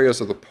scene areas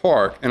of the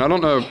park. And I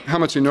don't know how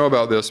much you know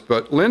about this,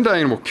 but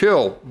lindane will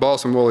kill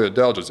balsam woolly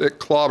adelgids. It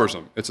clobbers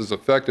them. It's as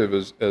effective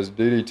as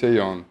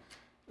DDT on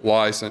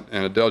lice and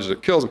adelgids.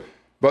 It kills them.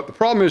 But the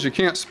problem is you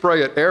can't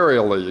spray it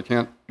aerially. You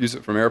can't use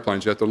it from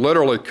airplanes. You have to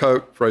literally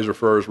coat Fraser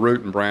firs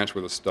root and branch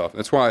with this stuff.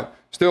 That's why it's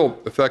still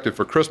effective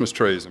for Christmas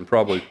trees and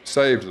probably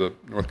saved the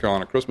North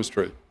Carolina Christmas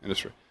tree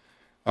industry.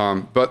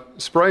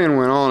 But spraying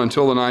went on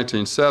until the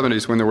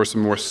 1970s when there were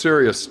some more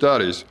serious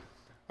studies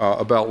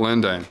about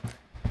lindane.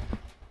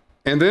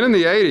 And then in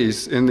the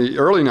 80s, in the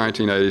early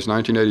 1980s,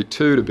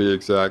 1982 to be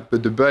exact, the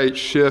debate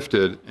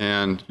shifted,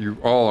 and you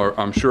all are,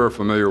 I'm sure,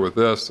 familiar with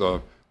this,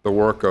 the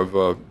work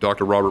of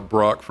Dr. Robert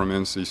Bruck from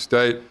NC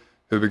State,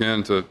 who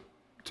began to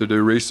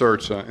do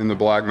research in the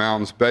Black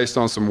Mountains based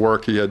on some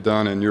work he had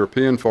done in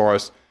European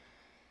forests,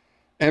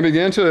 and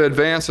began to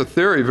advance a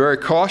theory very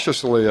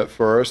cautiously at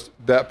first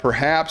that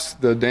perhaps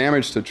the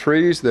damage to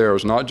trees there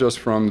was not just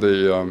from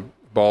the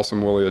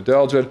balsam woolly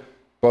adelgid,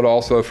 but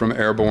also from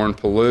airborne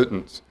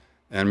pollutants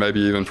and maybe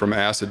even from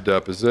acid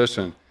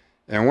deposition.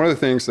 And one of the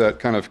things that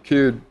kind of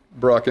cued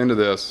Bruck into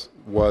this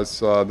was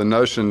the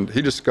notion,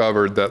 he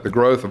discovered that the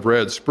growth of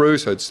red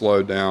spruce had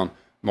slowed down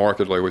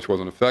markedly, which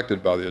wasn't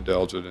affected by the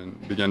adelgid,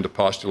 and began to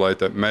postulate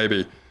that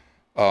maybe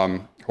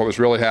what was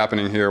really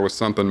happening here was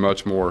something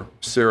much more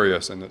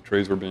serious and that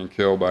trees were being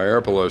killed by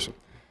air pollution.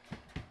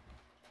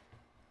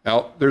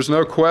 Now, there's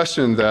no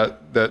question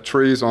that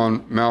trees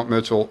on Mount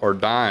Mitchell are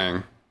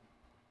dying.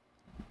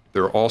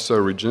 They're also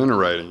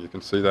regenerating. You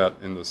can see that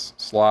in this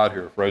slide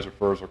here. Fraser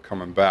firs are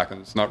coming back,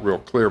 and it's not real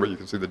clear, but you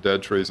can see the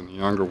dead trees and the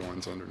younger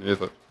ones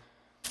underneath it.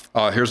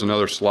 Here's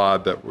another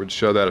slide that would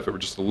show that if it were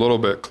just a little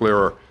bit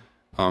clearer,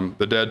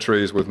 the dead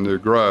trees with new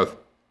growth.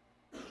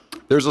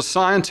 There's a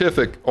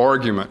scientific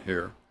argument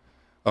here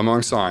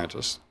among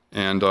scientists,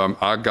 and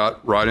I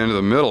got right into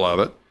the middle of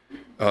it.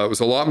 It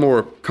was a lot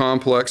more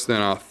complex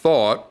than I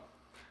thought.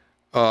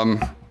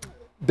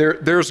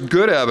 There's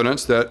good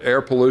evidence that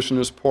air pollution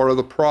is part of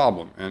the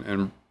problem,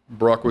 and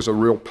Bruck was a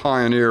real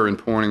pioneer in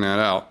pointing that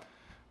out.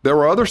 There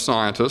were other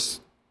scientists,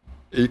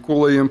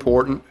 equally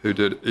important, who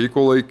did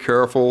equally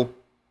careful,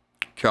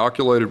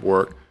 calculated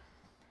work,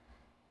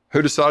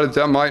 who decided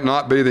that might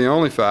not be the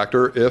only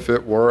factor if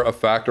it were a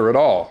factor at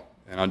all.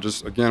 And I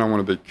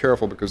want to be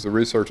careful because the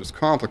research is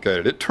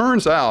complicated. It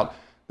turns out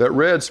that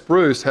red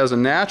spruce has a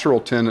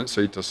natural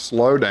tendency to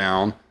slow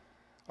down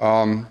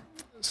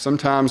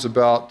sometimes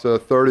about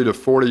 30 to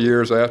 40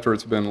 years after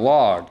it's been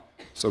logged.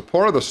 So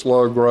part of the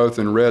slow growth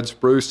in red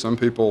spruce, some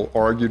people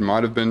argued,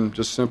 might have been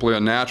just simply a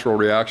natural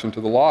reaction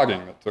to the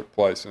logging that took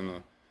place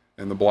in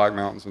the Black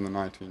Mountains in the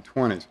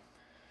 1920s.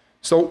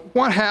 So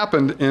what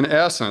happened in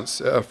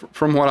essence,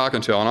 from what I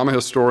can tell, and I'm a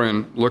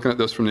historian looking at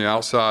this from the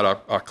outside,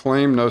 I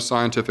claim no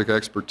scientific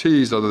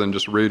expertise other than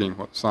just reading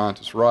what the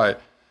scientists write.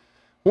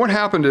 What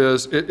happened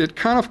is it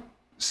kind of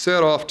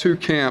set off two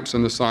camps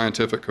in the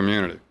scientific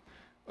community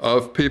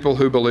of people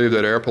who believed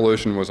that air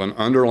pollution was an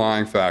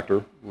underlying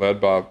factor, led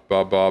by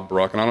Bob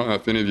Bruck. And I don't know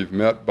if any of you have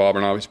met Bob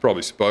or not. He's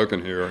probably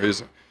spoken here. He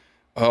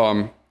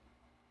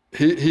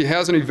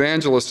has an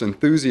evangelist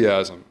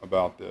enthusiasm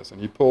about this,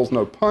 and he pulls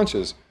no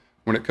punches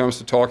when it comes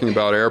to talking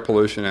about air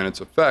pollution and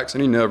its effects,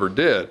 and he never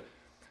did.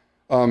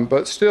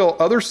 But still,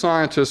 other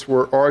scientists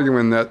were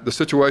arguing that the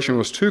situation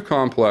was too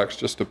complex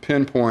just to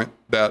pinpoint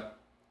that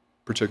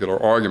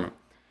particular argument.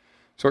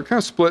 So it kind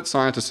of split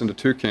scientists into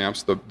two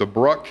camps, the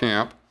Bruck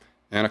camp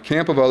and a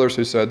camp of others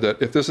who said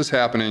that if this is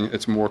happening,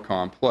 it's more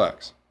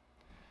complex.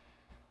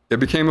 It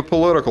became a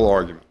political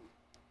argument.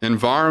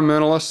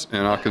 Environmentalists,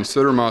 and I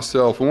consider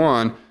myself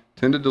one,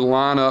 tended to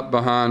line up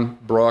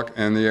behind Bruck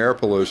and the air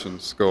pollution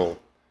school.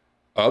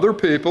 Other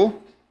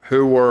people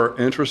who were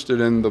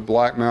interested in the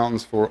Black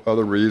Mountains for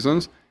other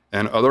reasons,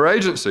 and other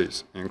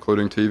agencies,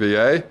 including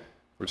TVA,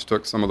 which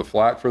took some of the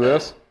flack for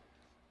this,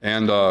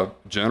 and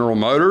General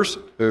Motors,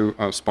 who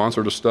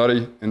sponsored a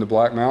study in the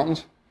Black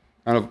Mountains,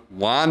 kind of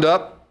lined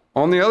up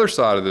on the other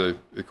side of the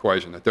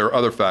equation, that there are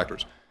other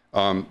factors.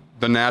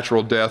 The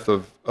natural death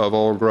of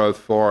old-growth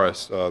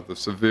forests, the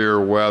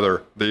severe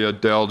weather, the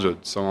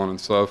adelgid, so on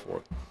and so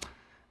forth.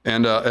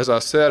 And as I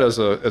said, as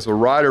a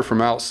writer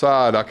from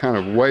outside, I kind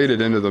of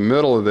waded into the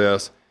middle of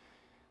this.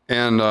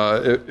 And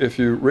if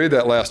you read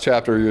that last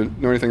chapter, you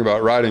know anything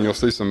about writing, you'll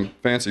see some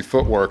fancy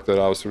footwork that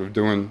I was sort of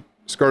doing,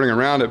 skirting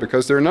around it,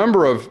 because there are a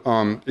number of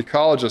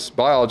ecologists,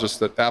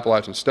 biologists at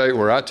Appalachian State,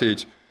 where I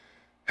teach,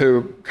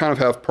 who kind of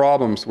have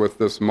problems with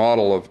this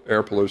model of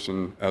air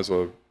pollution as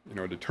a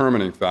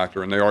determining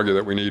factor, and they argue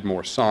that we need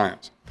more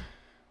science.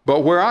 But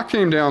where I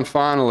came down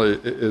finally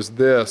is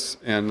this,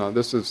 and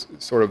this is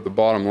sort of the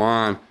bottom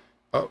line.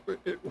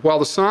 While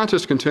the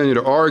scientists continue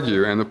to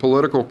argue and the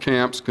political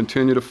camps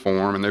continue to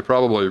form, and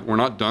we're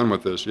not done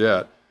with this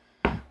yet,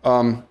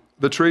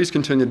 the trees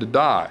continue to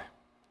die.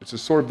 It's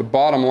just sort of the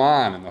bottom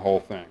line in the whole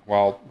thing.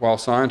 While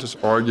scientists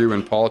argue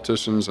and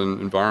politicians and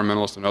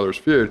environmentalists and others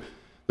feud,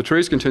 the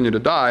trees continue to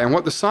die. And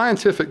what the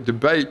scientific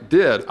debate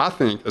did, I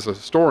think, as a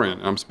historian,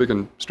 and I'm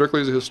speaking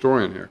strictly as a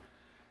historian here,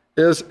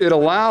 is it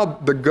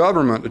allowed the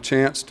government a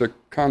chance to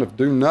kind of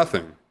do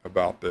nothing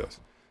about this,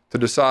 to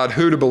decide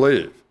who to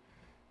believe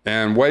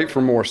and wait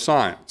for more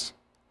science.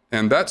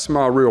 And that's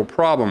my real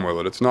problem with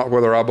it. It's not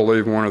whether I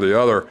believe one or the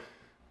other.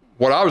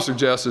 What I would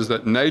suggest is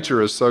that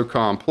nature is so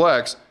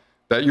complex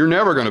that you're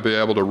never going to be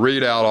able to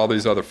read out all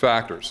these other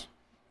factors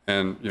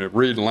and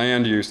read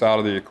land use out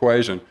of the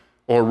equation,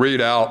 or read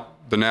out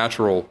the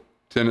natural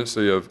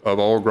tendency of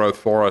old-growth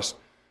forests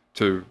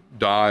to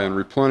die and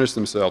replenish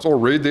themselves, or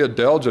read the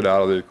adelgid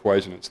out of the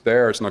equation. It's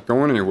there. It's not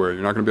going anywhere.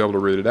 You're not going to be able to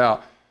read it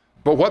out.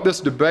 But what this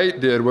debate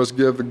did was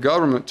give the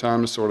government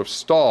time to sort of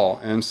stall.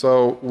 And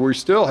so we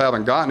still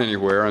haven't gotten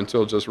anywhere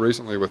until just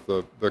recently with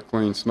the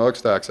Clean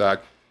Smokestacks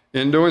Act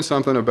in doing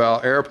something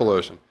about air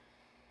pollution.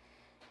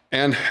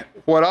 And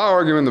what I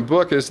argue in the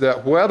book is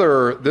that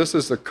whether this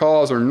is the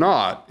cause or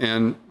not,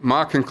 and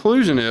my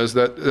conclusion is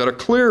that a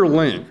clear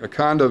link, a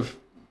kind of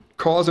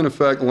cause and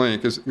effect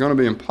link, is going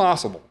to be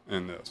impossible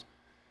in this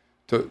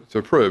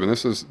to prove. And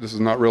this is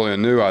not really a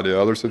new idea.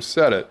 Others have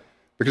said it.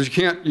 Because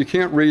you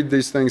can't read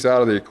these things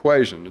out of the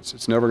equation.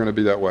 It's never going to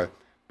be that way.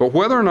 But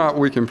whether or not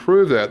we can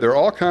prove that, there are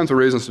all kinds of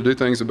reasons to do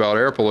things about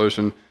air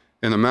pollution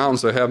in the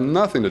mountains that have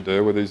nothing to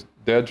do with these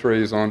dead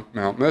trees on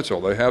Mount Mitchell.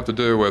 They have to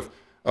do with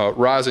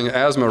rising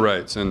asthma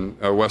rates in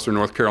western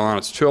North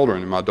Carolina's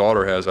children. And my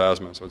daughter has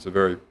asthma, so it's a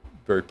very,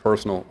 very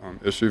personal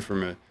issue for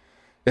me.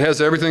 It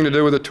has everything to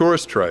do with the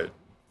tourist trade.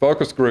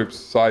 Focus groups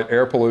cite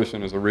air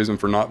pollution as a reason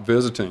for not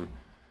visiting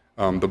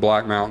the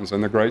Black Mountains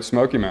and the Great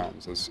Smoky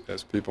Mountains,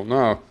 as people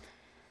know.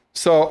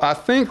 So I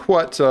think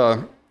what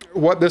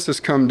this has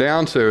come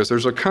down to is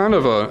there's a kind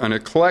of an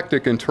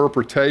eclectic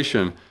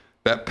interpretation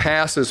that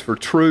passes for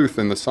truth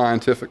in the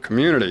scientific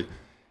community,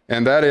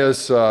 and that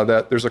is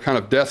that there's a kind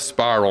of death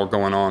spiral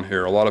going on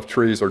here. A lot of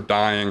trees are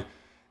dying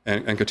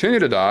and continue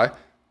to die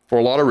for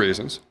a lot of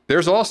reasons.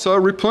 There's also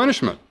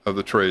replenishment of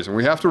the trees, and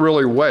we have to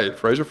really wait.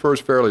 Fraser fir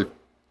is fairly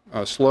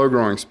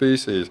slow-growing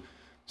species,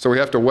 so we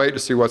have to wait to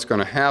see what's going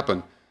to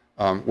happen.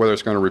 Whether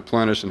it's going to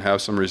replenish and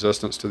have some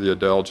resistance to the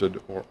adelgid,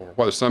 or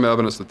whether some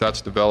evidence that that's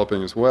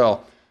developing as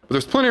well. But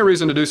there's plenty of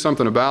reason to do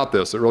something about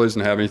this. It really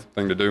doesn't have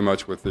anything to do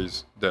much with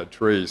these dead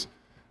trees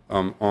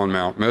on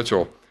Mount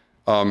Mitchell.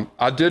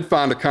 I did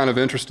find a kind of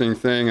interesting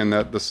thing in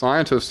that the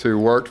scientists who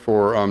worked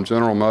for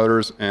General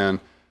Motors and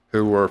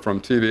who were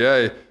from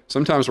TVA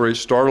sometimes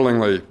reached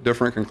startlingly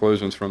different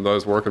conclusions from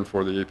those working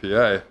for the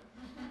EPA.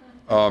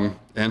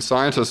 And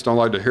scientists don't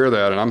like to hear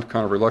that, and I'm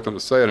kind of reluctant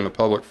to say it in a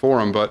public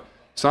forum, but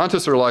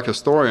scientists are like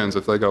historians.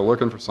 If they go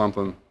looking for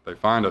something, they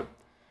find it.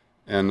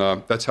 And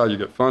that's how you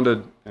get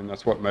funded, and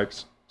that's what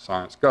makes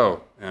science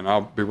go. And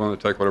I'll be willing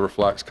to take whatever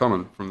flack's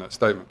coming from that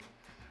statement.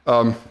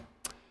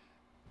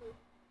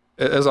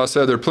 As I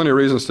said, there are plenty of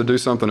reasons to do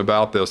something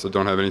about this that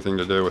don't have anything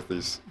to do with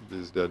these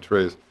dead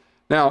trees.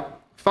 Now,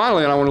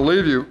 finally, and I want to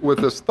leave you with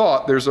this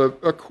thought, there's a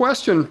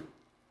question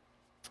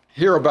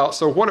here about,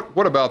 so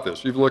what about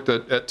this? You've looked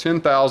at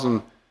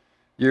 10,000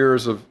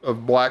 years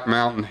of Black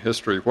Mountain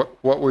history.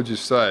 What would you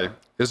say?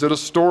 Is it a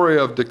story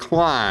of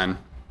decline?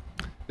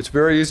 It's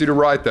very easy to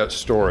write that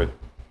story.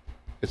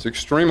 It's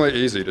extremely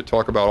easy to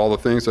talk about all the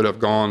things that have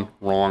gone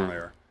wrong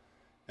there,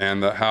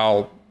 and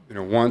how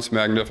once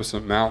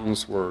magnificent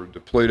mountains were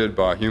depleted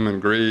by human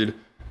greed, et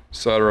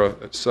cetera,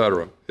 et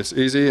cetera. It's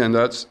easy, and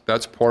that's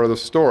part of the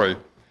story.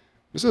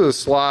 This is a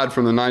slide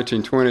from the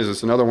 1920s.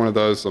 It's another one of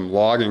those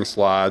logging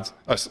slides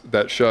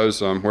that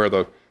shows where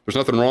there's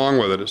nothing wrong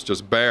with it. It's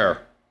just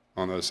bare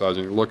on those sides,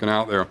 and you're looking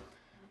out there.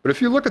 But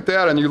if you look at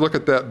that and you look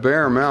at that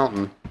bare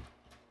mountain,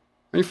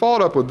 and you follow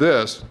it up with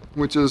this,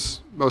 which is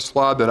a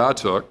slide that I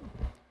took.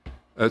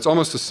 It's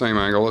almost the same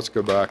angle. Let's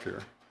go back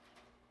here.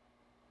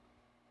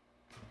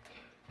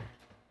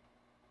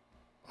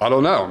 I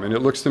don't know. I mean,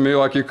 it looks to me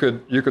like you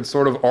could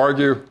sort of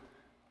argue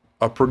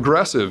a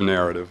progressive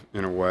narrative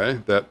in a way,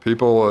 that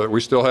people, we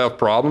still have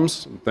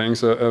problems, and things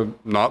have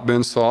not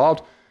been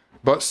solved,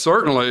 but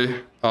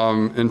certainly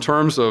in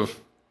terms of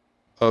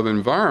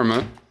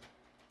environment,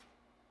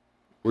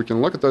 we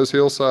can look at those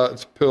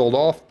hillsides peeled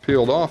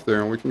off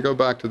there, and we can go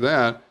back to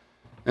that,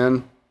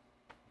 and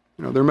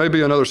there may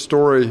be another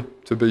story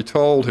to be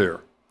told here.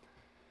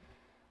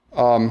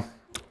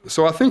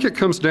 So I think it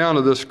comes down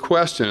to this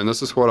question, and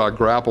this is what I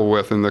grapple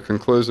with in the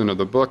conclusion of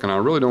the book, and I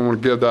really don't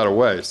want to give that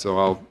away,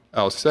 so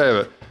I'll save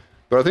it.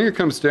 But I think it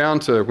comes down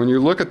to, when you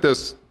look at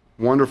this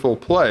wonderful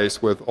place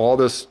with all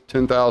this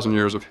 10,000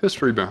 years of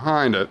history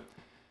behind it,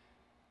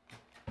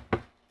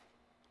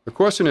 the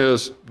question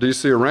is, do you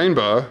see a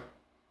rainbow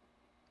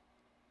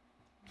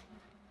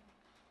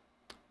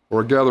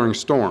or a gathering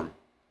storm?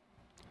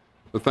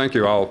 So thank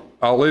you.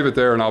 I'll leave it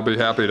there, and I'll be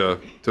happy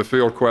to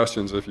field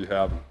questions if you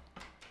have them.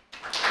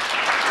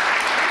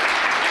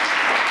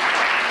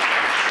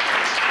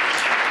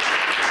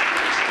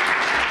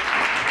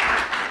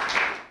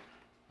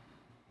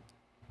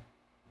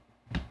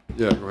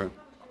 Yeah, go ahead.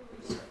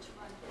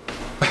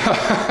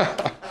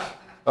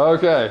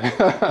 Okay.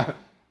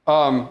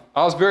 I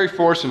was very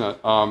fortunate.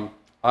 I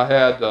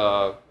had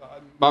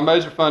my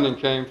major funding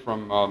came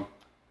from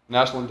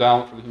National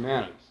Endowment for the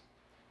Humanities.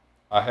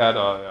 I had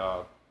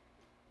a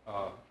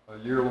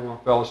year-long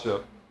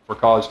fellowship for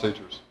college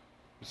teachers.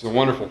 It's a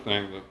wonderful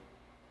thing. The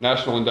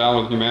National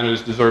Endowment for the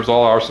Humanities deserves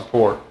all our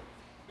support.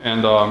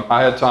 And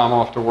I had time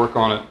off to work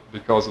on it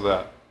because of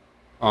that.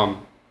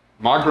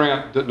 My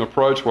grant didn't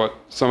approach what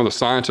some of the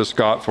scientists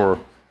got for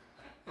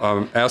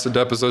acid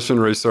deposition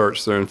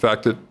research. So in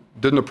fact, it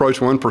didn't approach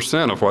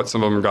 1% of what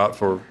some of them got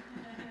for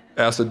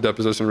acid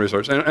deposition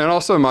research. And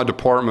also my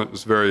department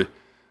was very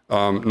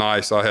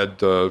nice. I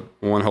had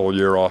one whole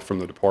year off from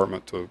the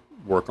department to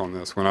work on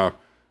this when I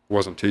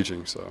wasn't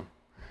teaching. So,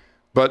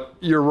 but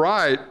you're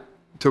right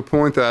to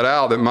point that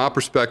out, that my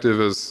perspective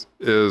is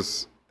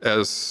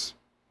as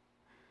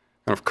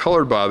kind of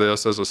colored by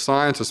this as a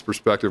scientist's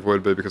perspective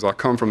would be, because I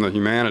come from the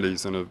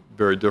humanities in a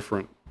very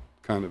different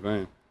kind of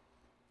vein.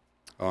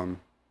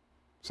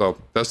 So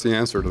that's the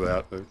answer to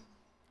that.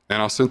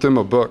 And I sent them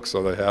a book,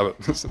 so they have it.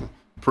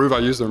 Prove I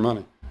use their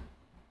money.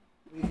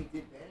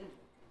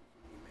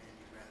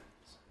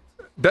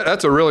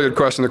 That's a really good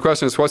question. The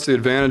question is, what's the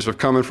advantage of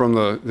coming from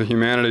the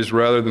humanities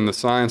rather than the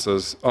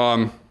sciences?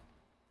 I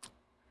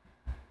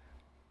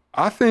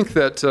think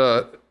that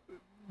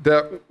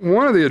that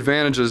one of the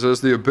advantages is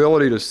the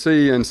ability to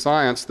see in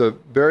science the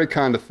very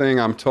kind of thing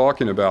I'm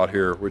talking about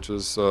here, which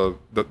is the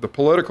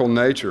political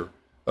nature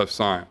of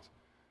science,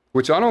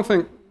 which I don't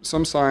think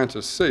some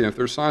scientists see. If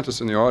there's scientists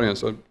in the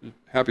audience, I'd be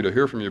happy to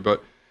hear from you.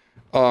 But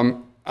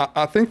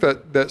I think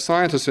that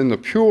scientists in the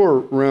pure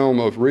realm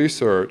of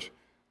research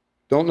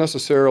don't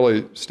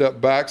necessarily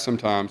step back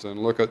sometimes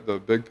and look at the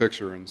big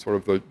picture and sort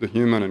of the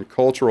human and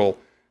cultural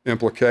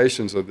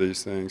implications of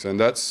these things. And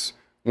that's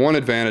one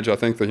advantage I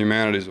think the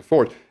humanities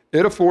afford.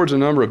 It affords a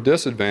number of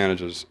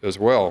disadvantages as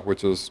well,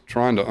 which is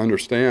trying to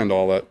understand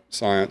all that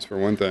science, for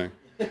one thing.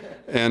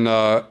 And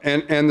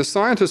the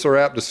scientists are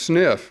apt to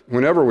sniff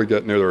whenever we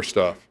get near their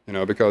stuff,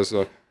 because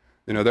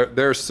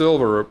there's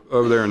Silver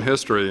over there in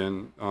history,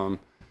 and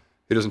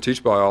he doesn't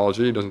teach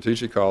biology, he doesn't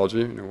teach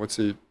ecology. What's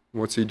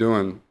he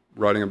doing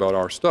writing about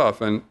our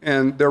stuff?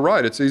 And they're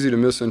right. It's easy to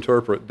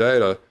misinterpret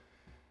data.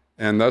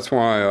 And that's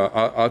why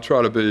I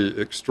try to be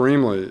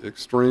extremely,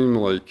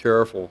 extremely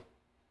careful,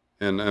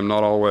 and I'm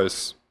not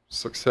always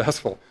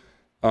successful.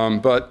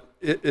 But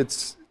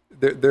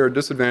there are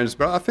disadvantages.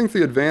 But I think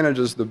the advantage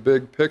is the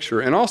big picture.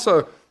 And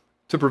also,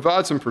 to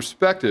provide some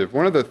perspective,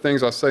 one of the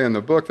things I say in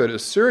the book that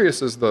is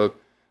serious as the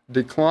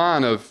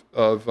decline of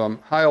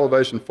high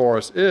elevation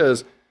forests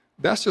is,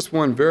 that's just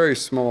one very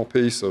small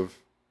piece of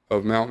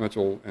Mount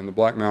Mitchell and the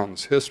Black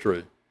Mountains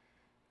history.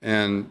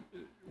 And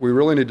we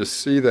really need to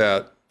see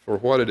that for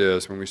what it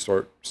is when we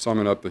start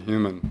summing up the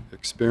human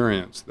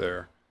experience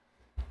there.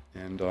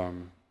 And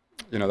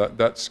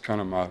that's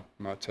kind of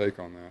my take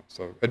on that.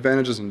 So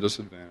advantages and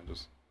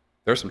disadvantages.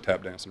 There's some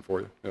tap dancing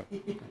for you. Yeah.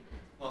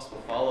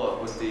 Possible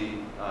follow-up with the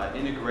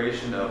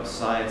integration of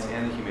science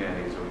and the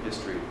humanities or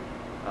history.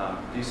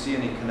 Do you see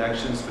any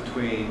connections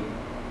between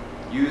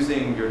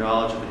using your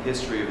knowledge of the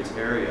history of its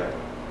area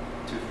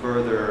to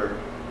further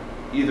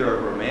either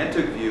a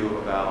romantic view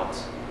about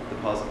the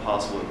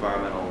possible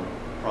environmental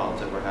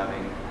problems that we're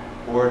having,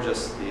 or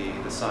just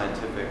the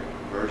scientific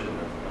version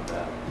of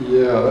that?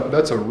 Yeah,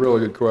 that's a really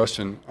good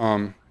question.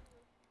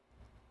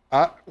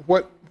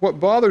 What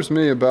bothers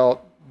me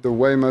about the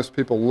way most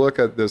people look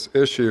at this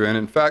issue, and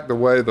in fact the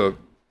way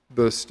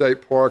the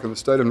state park and the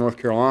state of North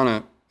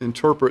Carolina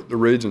interpret the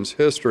region's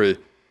history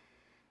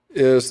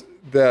is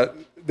that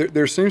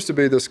there seems to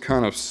be this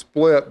kind of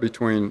split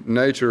between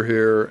nature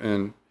here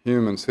and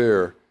humans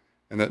here,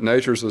 and that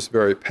nature is this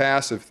very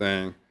passive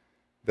thing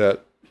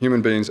that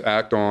human beings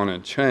act on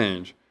and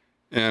change.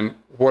 And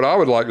what I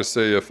would like to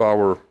see if I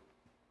were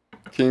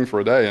king for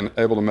a day and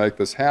able to make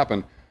this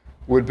happen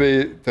would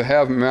be to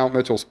have Mount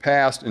Mitchell's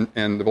past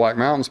and the Black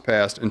Mountains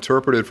past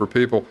interpreted for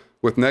people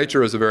with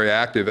nature as a very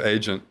active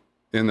agent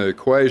in the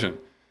equation,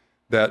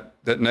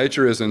 that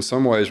nature is in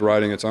some ways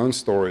writing its own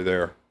story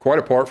there, quite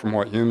apart from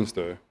what humans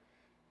do.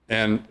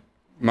 And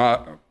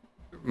my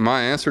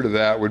answer to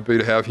that would be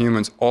to have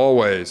humans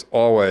always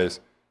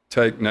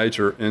take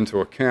nature into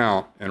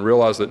account and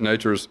realize that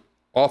nature is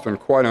often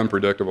quite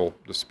unpredictable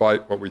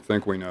despite what we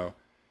think we know,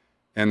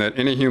 and that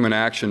any human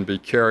action be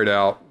carried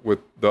out with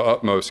the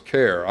utmost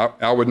care.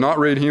 I would not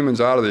read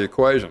humans out of the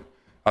equation.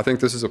 I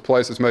think this is a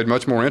place that's made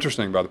much more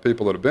interesting by the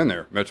people that have been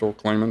there. Mitchell,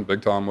 Klingman,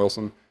 Big Tom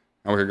Wilson,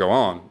 and we could go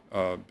on.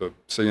 The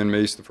C.N.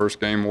 Meese, the first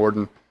game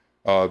warden,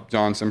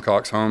 John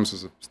Simcox Holmes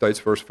is the state's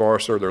first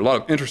forester. There are a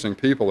lot of interesting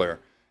people there,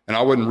 and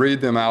I wouldn't read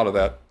them out of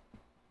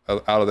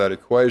that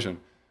equation,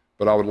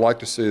 but I would like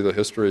to see the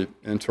history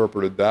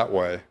interpreted that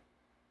way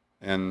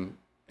and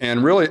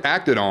really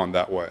acted on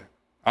that way.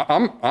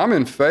 I'm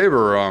in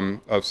favor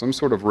of some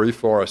sort of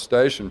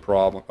reforestation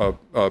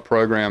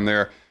program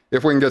there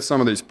if we can get some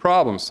of these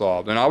problems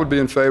solved. And I would be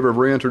in favor of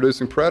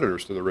reintroducing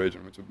predators to the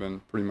region, which have been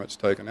pretty much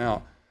taken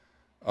out.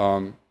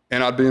 And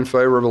I'd be in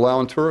favor of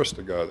allowing tourists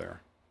to go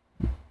there.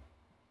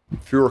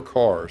 Fewer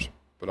cars,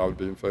 but I would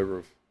be in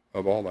favor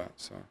of all that.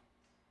 So,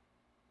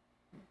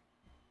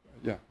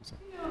 yeah. So.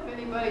 Do you know if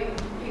anybody,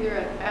 either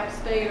at App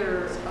State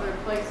or other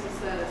places,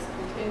 that is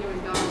continuing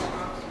Donald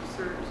Trump's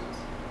research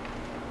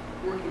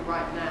is working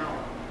right now?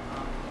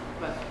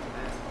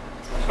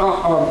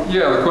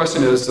 Yeah, the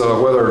question is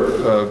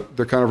whether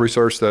the kind of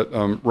research that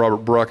Robert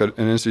Bruck at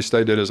NC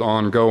State did is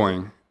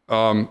ongoing.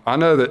 I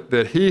know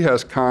that he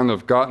has kind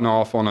of gotten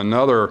off on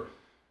another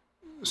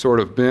sort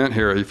of bent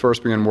here. He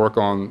first began work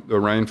on the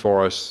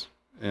rainforests,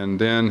 and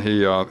then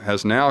he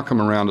has now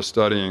come around to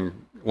studying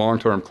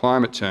long-term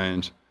climate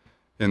change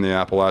in the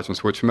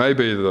Appalachians, which may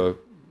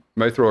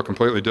throw a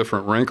completely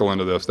different wrinkle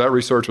into this. That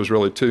research was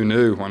really too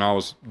new when I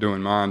was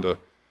doing mine to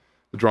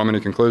draw many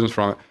conclusions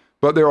from it.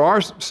 But there are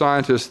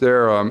scientists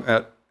there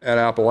at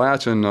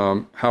Appalachian.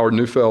 Howard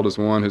Neufeld is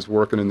one who's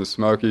working in the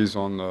Smokies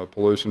on the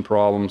pollution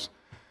problems.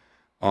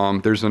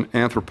 There's an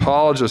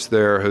anthropologist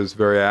there who's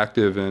very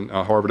active in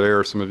Harvard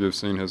Air. Some of you have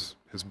seen his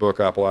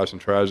book, Appalachian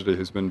Tragedy,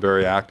 who's been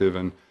very active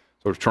in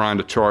sort of trying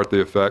to chart the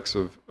effects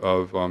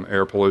of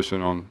air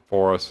pollution on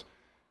forests.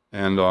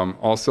 And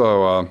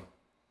also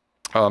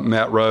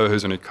Matt Rowe,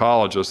 who's an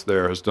ecologist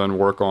there, has done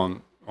work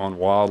on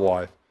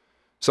wildlife.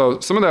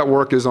 So some of that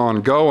work is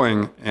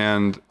ongoing,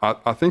 and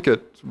I think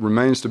it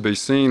remains to be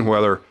seen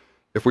whether,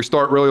 if we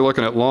start really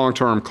looking at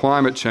long-term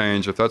climate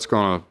change, if that's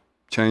going to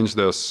change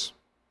this.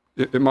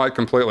 It might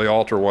completely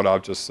alter what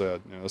I've just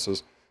said. You know,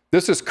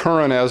 this is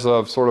current as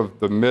of sort of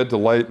the mid to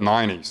late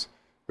 90s,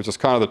 which is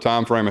kind of the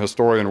time frame a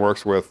historian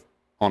works with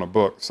on a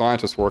book.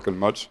 Scientists work in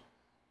much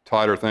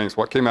tighter things.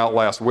 What came out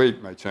last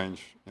week may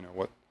change, you know,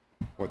 what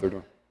they're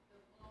doing.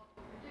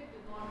 The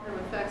predicted long-term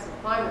effects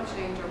of climate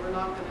change are we're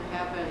not going to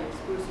have any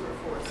spruce fir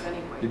forests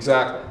anyway.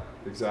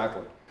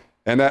 Exactly.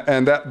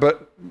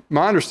 But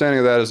my understanding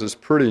of that is it's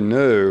pretty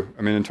new.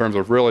 I mean, in terms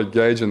of really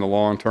gauging the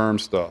long-term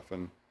stuff,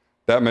 and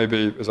that may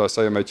be, as I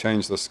say, it may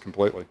change this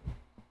completely.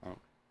 I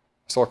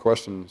saw a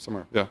question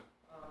somewhere. Yeah.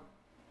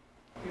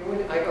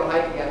 When I go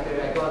hiking out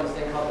there, I go on this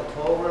thing called the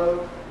toll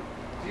road.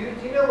 Do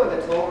you know when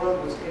the toll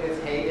road was in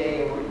its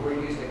heyday and where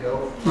you used to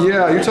go?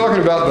 Yeah, you're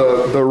talking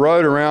about the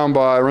road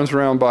runs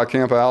around by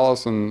Camp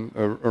Alice and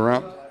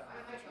around.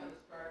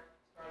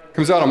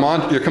 Comes out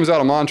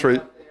of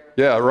Montreat.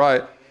 Yeah,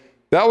 right.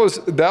 That was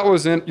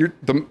in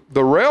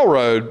the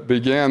railroad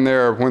began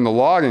there when the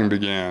logging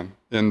began.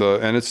 And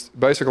it's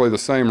basically the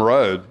same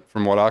road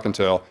from what I can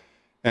tell.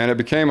 And it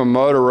became a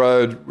motor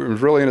road. It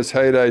was really in its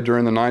heyday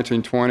during the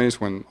 1920s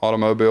when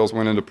automobiles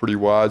went into pretty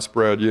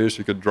widespread use.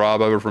 You could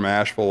drive over from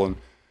Asheville and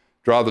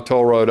drive the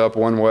toll road up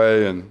one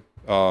way and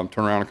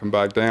turn around and come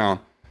back down.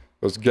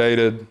 It was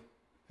gated.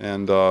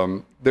 And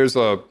there's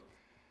one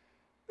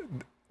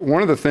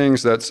of the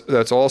things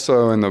that's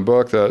also in the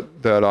book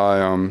that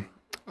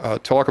I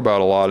talk about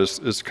a lot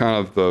is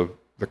kind of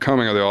the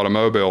coming of the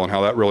automobile and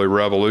how that really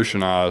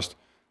revolutionized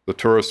the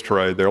tourist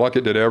trade there, like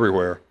it did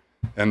everywhere.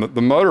 And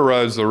the motor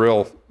road's a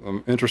real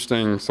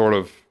interesting sort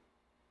of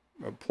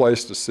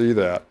place to see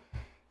that.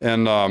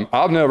 And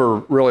I've never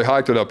really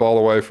hiked it up all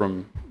the way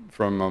from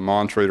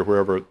Montreat or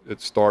wherever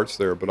it starts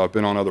there, but I've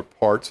been on other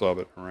parts of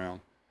it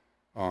around.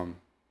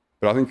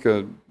 But I think,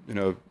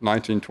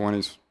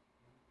 1920s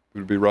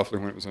would be roughly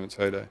when it was in its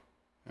heyday.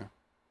 Yeah.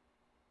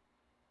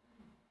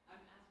 I'm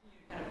asking you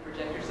to kind of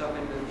project yourself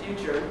into the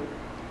future,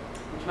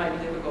 which might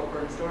be difficult for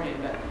a historian,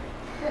 but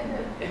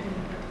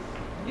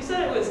you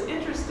said it was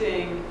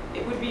interesting.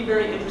 It would be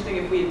very interesting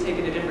if we had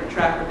taken a different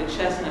track with the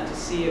chestnut to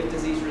see if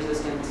disease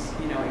resistance,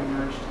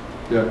 emerged.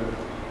 Yeah.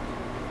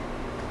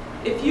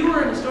 If you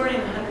were an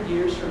historian 100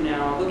 years from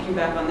now, looking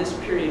back on this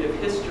period of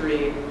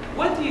history,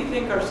 what do you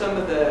think are some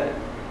of the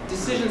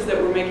decisions that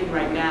we're making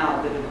right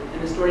now that an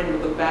historian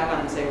would look back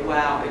on and say,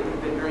 wow, it would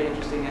have been very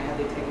interesting had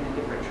they taken a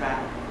different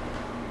track?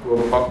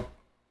 Well,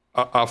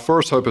 I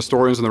first hope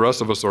historians and the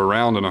rest of us are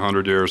around in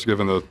 100 years,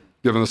 given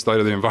the state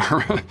of the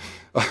environment.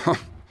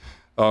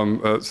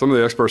 Some of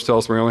the experts tell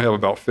us we only have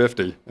about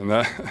 50, and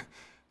that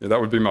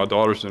would be my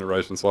daughter's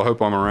generation, so I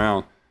hope I'm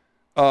around.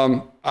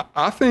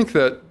 I think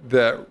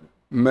that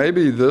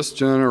maybe this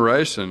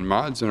generation,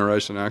 my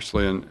generation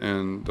actually,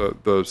 and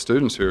the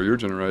students here, your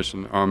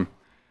generation,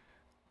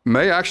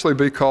 may actually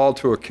be called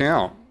to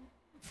account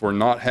for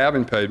not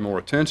having paid more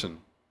attention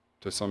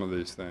to some of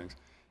these things.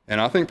 And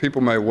I think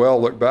people may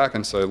well look back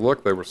and say,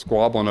 look, they were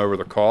squabbling over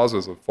the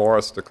causes of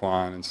forest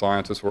decline, and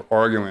scientists were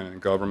arguing, and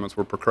governments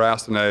were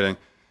procrastinating,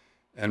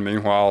 and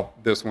meanwhile,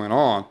 this went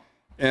on.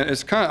 And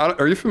it's kind of,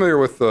 are you familiar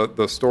with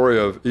the story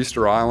of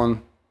Easter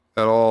Island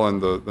at all? And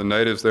the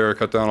natives there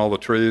cut down all the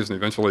trees and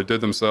eventually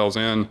did themselves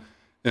in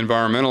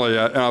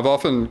environmentally. And I've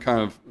often kind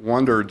of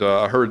wondered,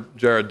 I heard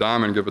Jared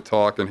Diamond give a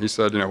talk, and he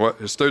said, what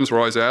his students were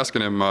always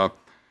asking him,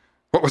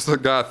 what was the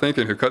guy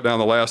thinking who cut down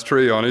the last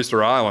tree on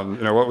Easter Island?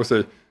 What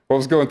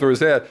was going through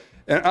his head?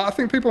 And I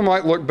think people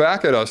might look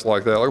back at us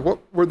like that, like what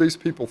were these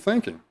people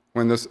thinking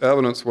when this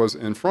evidence was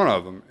in front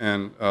of them?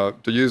 And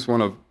to use one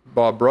of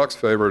Bob Bruck's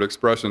favorite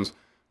expressions,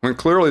 when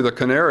clearly the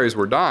canaries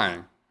were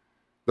dying,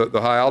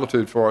 the high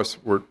altitude forests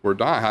were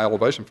dying, high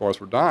elevation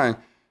forests were dying,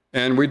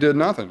 and we did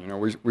nothing.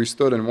 We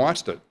stood and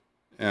watched it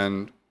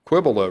and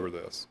quibbled over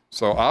this.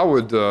 So I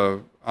would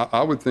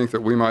think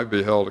that we might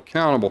be held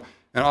accountable.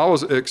 And I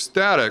was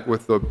ecstatic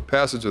with the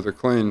passage of the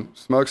Clean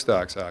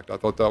Smokestacks Act. I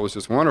thought that was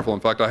just wonderful. In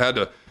fact, I had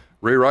to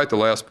rewrite the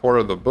last part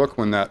of the book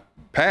when that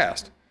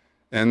passed.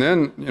 And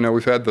then,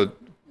 we've had the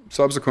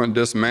subsequent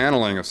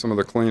dismantling of some of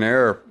the clean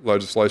air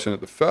legislation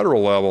at the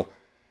federal level,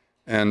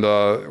 and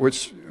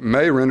which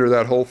may render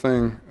that whole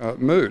thing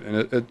moot.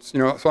 And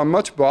so I'm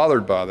much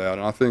bothered by that,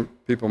 and I think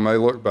people may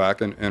look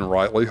back and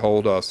rightly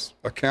hold us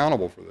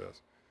accountable for this,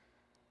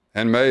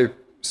 and may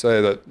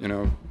say that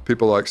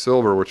people like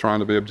Silver were trying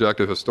to be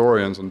objective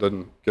historians and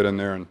didn't get in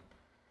there and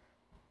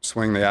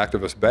swing the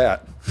activist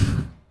bat.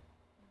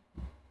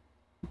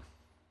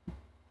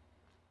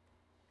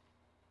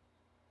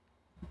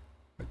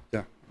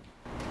 Yeah.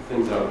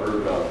 Things I've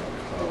heard about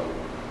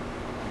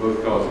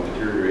both causing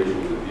deterioration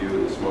of the view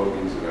and the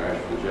smokings of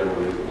Asheville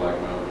generally at the Black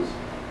Mountains.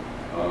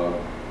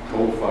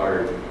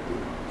 Coal-fired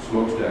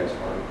smokestacks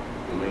aren't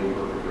the main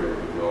perpetrator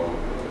of the all.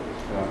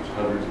 There's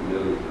hundreds of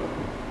millions of them.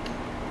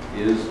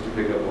 Is, to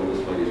pick up on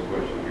this lady's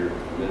question here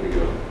a minute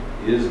ago,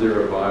 is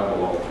there a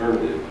viable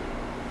alternative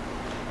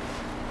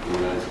in the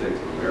United States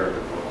of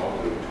America for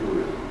auto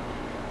tourism?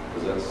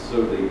 Because that's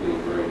so deeply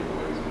ingrained in the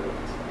ways that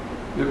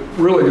it's.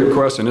 Really good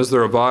question. Is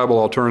there a viable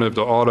alternative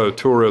to auto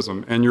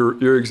tourism? And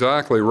you're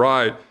exactly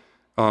right.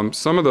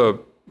 Some of the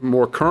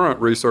more current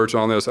research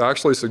on this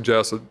actually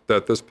suggests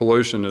that this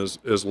pollution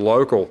is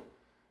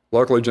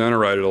locally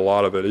generated, a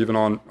lot of it, even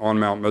on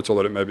Mount Mitchell,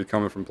 that it may be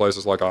coming from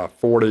places like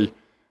I-40.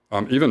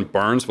 Even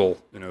Burnsville,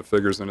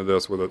 figures into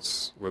this with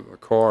the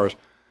cars.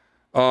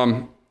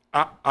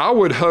 I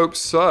would hope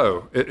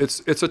so.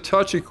 It's a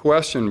touchy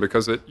question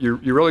because you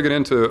really get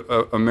into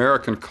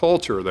American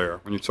culture there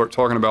when you start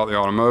talking about the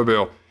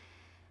automobile,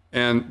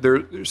 and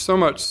there's so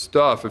much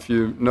stuff. If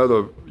you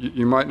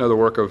might know the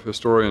work of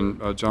historian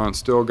John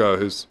Stilgo,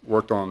 who's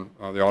worked on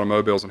the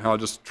automobiles and how it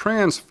just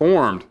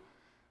transformed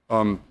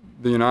the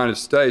United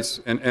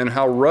States, and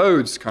how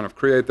roads kind of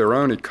create their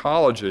own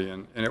ecology,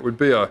 and it would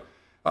be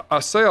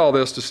I say all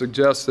this to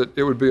suggest that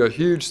it would be a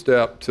huge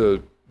step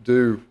to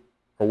do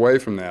away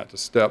from that, to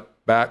step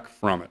back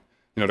from it,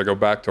 to go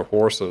back to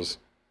horses,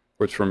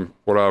 which from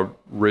what I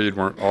read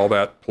weren't all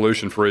that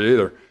pollution-free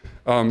either.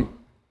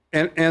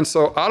 And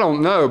so I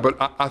don't know, but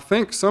I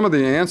think some of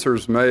the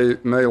answers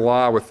may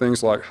lie with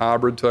things like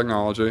hybrid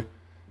technology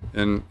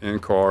in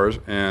cars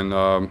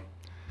and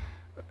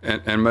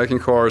making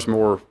cars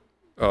more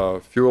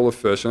fuel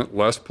efficient,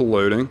 less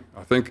polluting.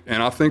 I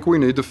think we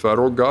need the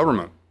federal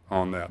government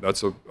on that.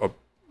 That's a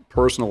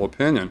personal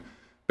opinion,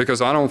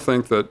 because I don't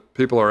think that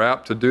people are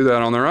apt to do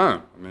that on their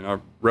own. I mean, I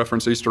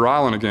reference Easter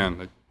Island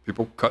again.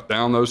 People cut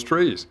down those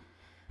trees.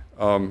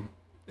 And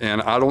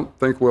I don't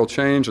think we'll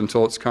change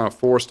until it's kind of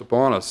forced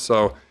upon us.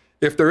 So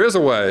if there is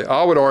a way,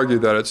 I would argue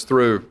that it's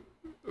through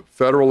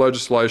federal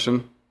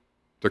legislation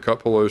to cut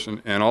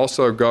pollution and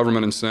also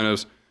government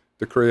incentives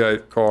to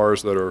create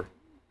cars that are,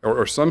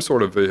 or some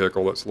sort of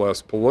vehicle that's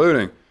less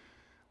polluting.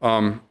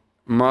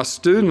 My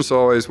students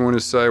always want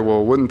to say,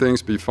 well, wouldn't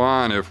things be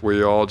fine if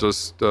we all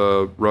just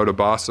rode a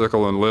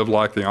bicycle and lived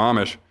like the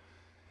Amish?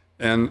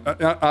 And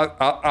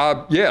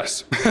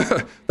yes,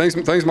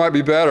 things might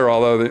be better,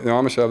 although the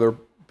Amish have their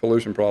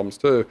pollution problems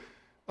too.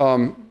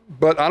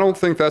 But I don't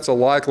think that's a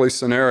likely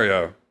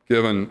scenario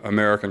given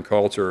American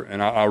culture.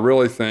 And I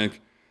really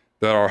think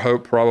that our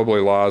hope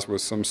probably lies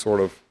with some sort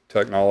of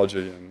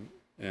technology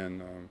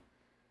and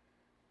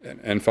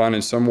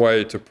finding some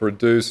way to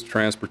produce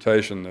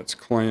transportation that's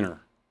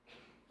cleaner.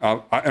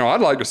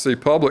 I'd like to see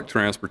public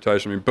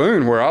transportation. I mean,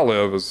 Boone, where I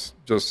live, is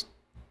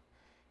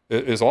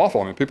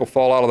awful. I mean, people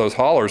fall out of those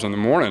hollers in the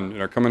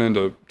morning, coming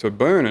into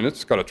Boone, and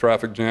it's got a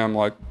traffic jam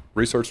like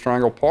Research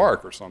Triangle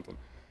Park or something.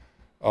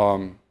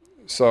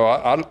 So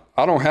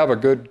I don't have a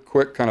good,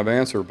 quick kind of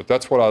answer, but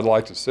that's what I'd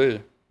like to see.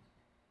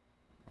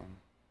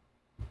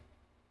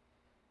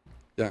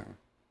 Yeah.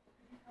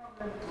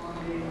 Comment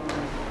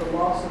on the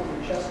loss of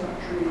the chestnut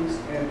trees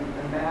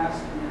and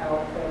mast and how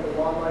it affected the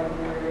wildlife in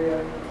the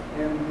area,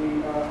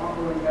 and the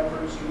ongoing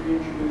efforts to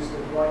reintroduce the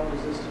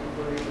blight-resistant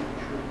version of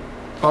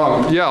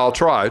the tree. Yeah, I'll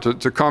try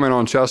to comment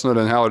on chestnut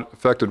and how it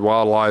affected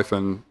wildlife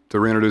and to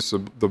reintroduce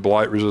the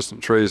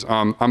blight-resistant trees.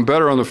 I'm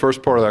better on the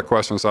first part of that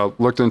question, so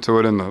I looked into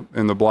it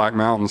in the Black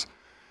Mountains.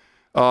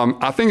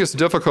 I think it's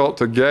difficult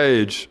to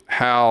gauge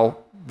how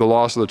the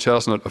loss of the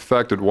chestnut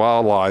affected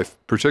wildlife,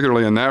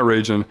 particularly in that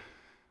region,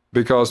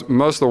 because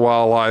most of the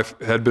wildlife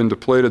had been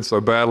depleted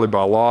so badly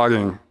by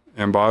logging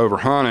and by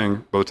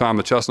overhunting by the time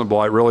the chestnut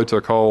blight really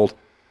took hold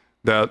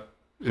that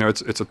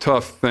it's a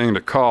tough thing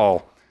to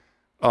call.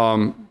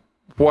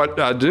 What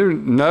I do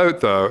note,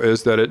 though,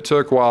 is that it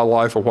took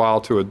wildlife a while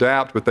to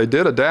adapt, but they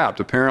did adapt.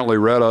 Apparently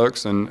red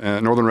oaks and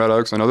northern red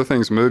oaks and other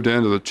things moved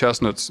into the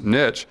chestnut's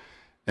niche,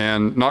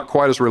 and not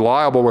quite as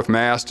reliable with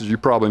mast. As you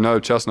probably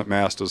know, chestnut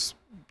mast is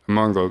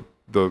among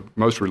the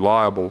most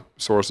reliable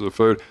sources of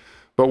food.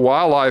 But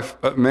wildlife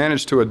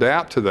managed to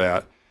adapt to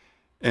that.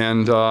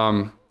 And,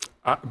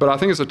 but I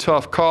think it's a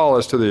tough call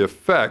as to the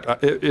effect.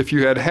 If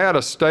you had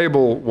a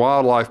stable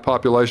wildlife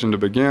population to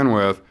begin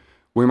with,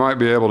 we might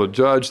be able to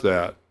judge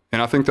that.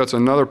 And I think that's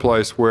another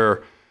place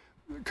where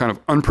kind of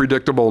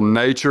unpredictable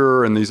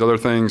nature and these other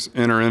things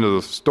enter into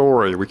the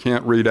story. We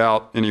can't read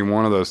out any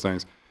one of those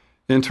things.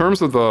 In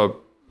terms of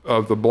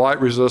the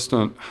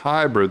blight-resistant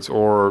hybrids,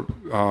 or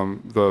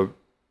the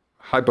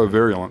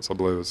hypovirulence, I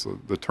believe is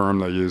the term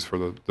they use for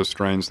the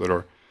strains that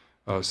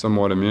are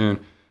somewhat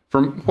immune.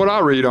 From what I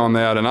read on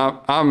that, and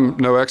I'm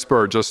no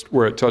expert just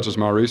where it touches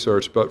my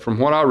research, but from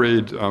what I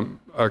read,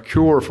 a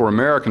cure for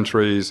American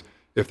trees,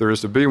 if there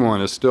is to be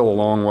one, is still a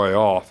long way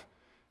off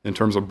in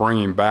terms of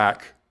bringing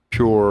back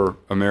pure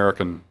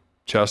American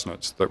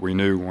chestnuts that we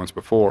knew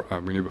before.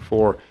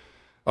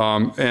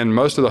 And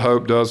most of the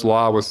hope does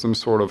lie with some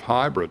sort of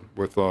hybrid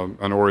with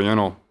an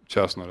Oriental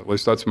chestnut. At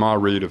least that's my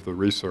read of the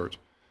research.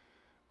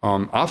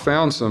 I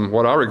found some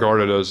what I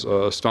regarded as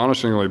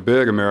astonishingly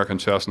big American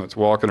chestnuts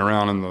walking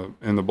around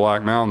in the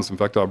Black Mountains. In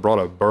fact, I brought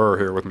a burr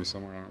here with me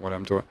somewhere. I don't know what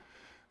happened to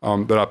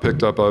it. That I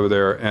picked up over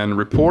there and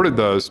reported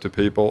those to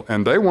people,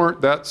 and they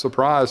weren't that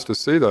surprised to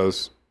see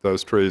those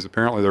trees.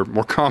 Apparently, they're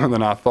more common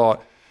than I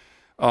thought.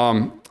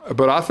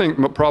 But I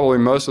think probably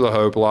most of the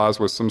hope lies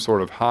with some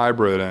sort of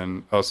hybrid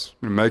and us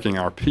making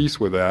our peace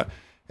with that.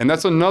 And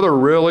that's another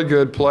really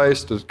good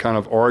place to kind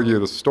of argue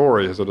the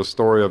story. Is it a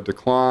story of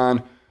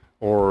decline,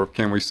 or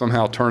can we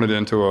somehow turn it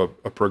into a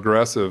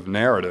progressive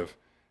narrative?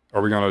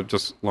 Are we going to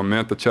just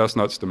lament the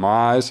chestnut's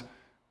demise,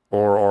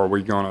 or are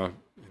we going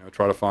to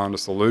try to find a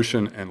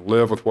solution and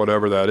live with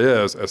whatever that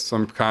is as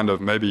some kind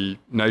of maybe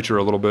nature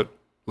a little bit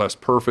less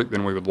perfect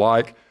than we would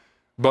like,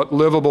 but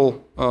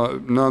livable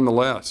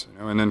nonetheless,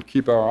 and then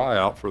keep our eye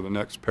out for the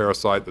next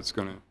parasite that's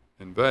going to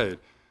invade.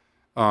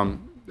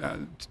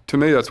 To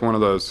me, that's one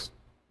of those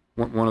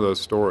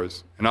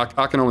stories. And I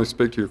can only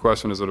speak to your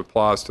question as it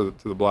applies to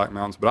the Black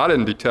Mountains, but I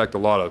didn't detect a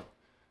lot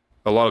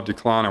of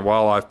decline in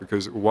wildlife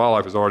because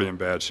wildlife is already in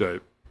bad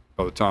shape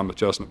by the time the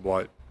chestnut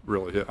blight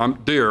really hit.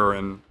 Deer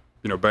and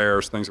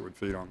bears, things that would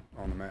feed on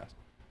the mast.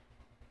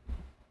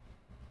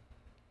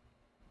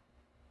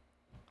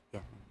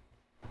 Did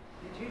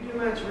you do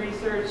much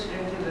research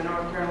into the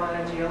North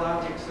Carolina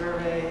Geologic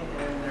Survey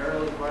and the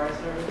early Forest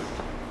Service?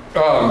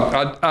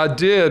 I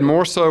did,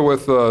 more so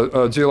with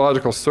a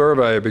geological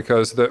survey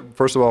because,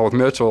 first of all, with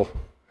Mitchell,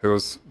 who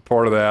was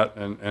part of that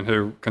and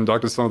who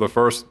conducted some of the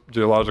first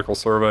geological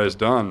surveys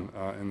done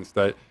in the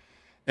state.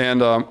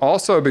 And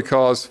also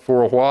because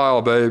for a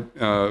while they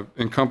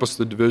encompassed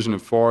the Division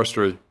of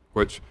Forestry,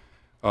 which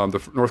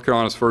North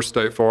Carolina's first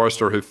state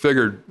forester who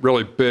figured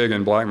really big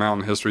in Black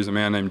Mountain history is a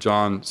man named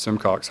John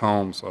Simcox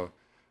Holmes, a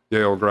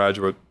Yale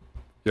graduate,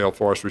 Yale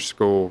Forestry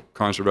School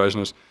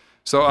conservationist.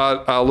 So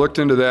I looked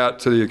into that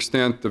to the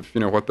extent of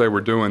what they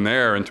were doing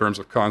there in terms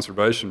of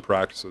conservation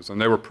practices, and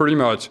they were pretty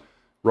much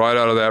right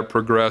out of that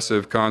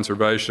progressive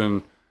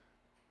conservation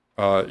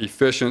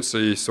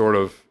efficiency sort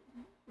of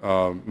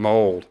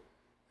mold,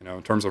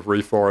 in terms of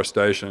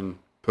reforestation,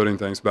 putting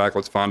things back.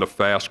 Let's find a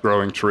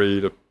fast-growing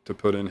tree to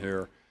put in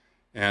here.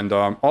 And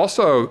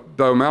also,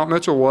 though Mount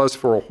Mitchell was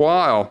for a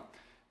while,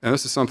 and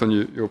this is something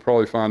you'll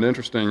probably find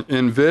interesting,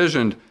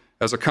 envisioned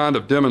as a kind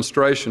of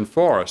demonstration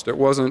forest. It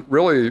wasn't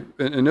really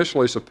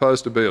initially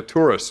supposed to be a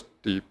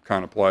touristy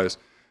kind of place,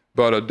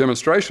 but a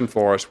demonstration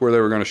forest where they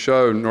were going to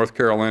show North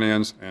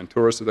Carolinians and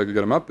tourists, if they could get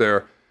them up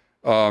there,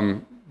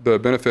 the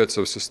benefits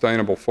of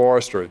sustainable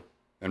forestry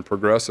and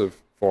progressive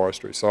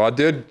forestry. So I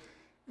did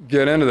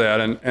get into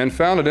that and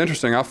found it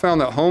interesting. I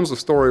found that Holmes'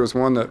 story was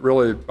one that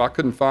really I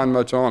couldn't find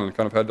much on, and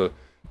kind of had to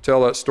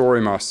tell that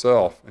story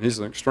myself. And he's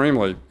an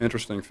extremely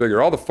interesting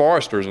figure. All the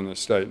foresters in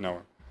this state know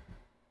him.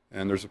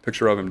 And there's a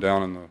picture of him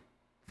down in the,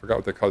 I forgot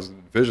what they call it, the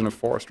Division of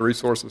Forest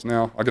Resources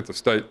now. I get the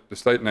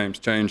state names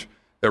change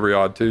every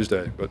odd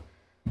Tuesday, but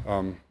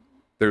I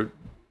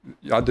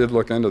did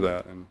look into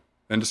that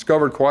and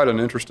discovered quite an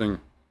interesting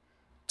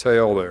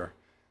tale there.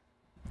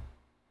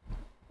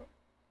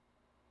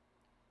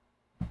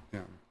 Yeah.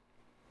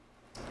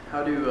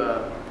 How do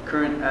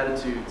current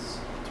attitudes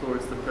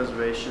towards the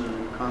preservation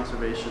and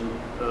conservation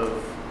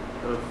of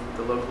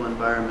the local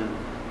environment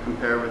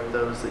compare with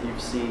those that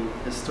you've seen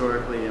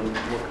historically, and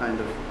what kind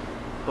of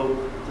hope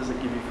does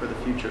it give you for the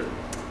future?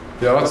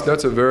 Yeah,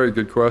 that's a very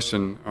good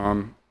question.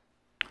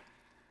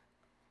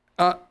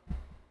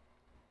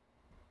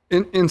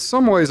 In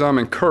some ways, I'm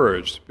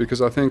encouraged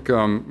because I think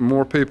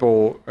more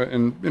people,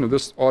 and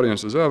this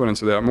audience is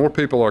evidence of that, more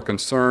people are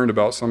concerned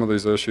about some of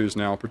these issues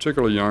now,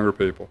 particularly younger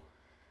people,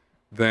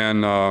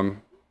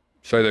 than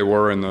say they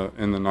were in the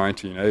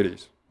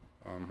 1980s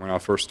when I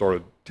first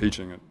started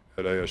teaching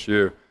at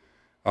ASU.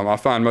 I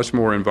find much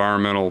more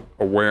environmental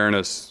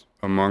awareness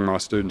among my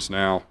students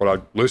now, what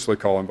I loosely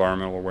call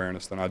environmental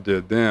awareness, than I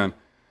did then.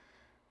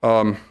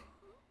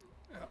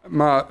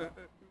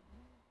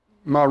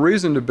 My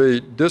reason to be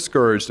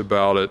discouraged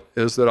about it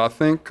is that I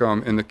think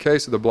in the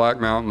case of the Black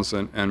Mountains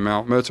and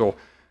Mount Mitchell,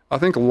 I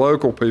think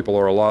local people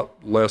are a lot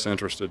less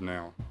interested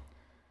now.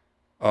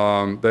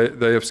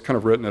 They have kind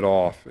of written it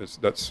off.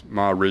 That's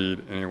my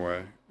read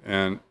anyway.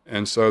 And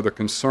so the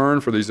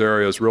concern for these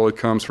areas really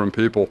comes from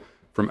people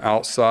from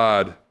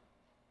outside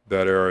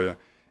that area.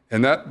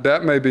 And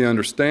that may be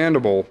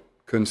understandable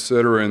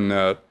considering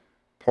that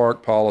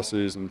park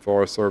policies and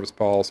Forest Service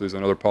policies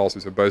and other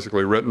policies have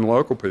basically written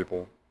local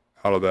people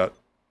out of that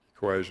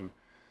equation.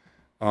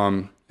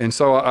 And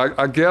so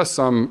I guess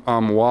I'm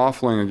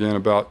waffling again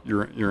about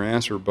your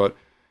answer, but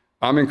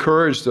I'm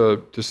encouraged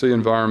to see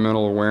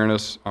environmental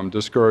awareness. I'm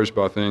discouraged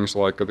by things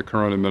like the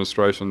current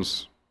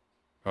administration's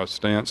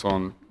stance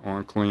on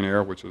clean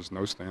air, which is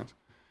no stance.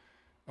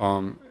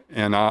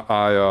 And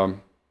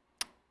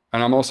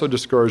I'm also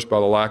discouraged by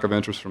the lack of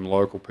interest from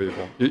local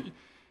people.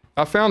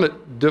 I found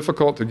it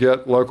difficult to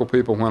get local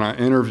people when I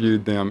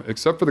interviewed them,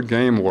 except for the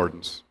game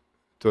wardens,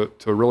 to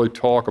really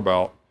talk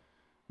about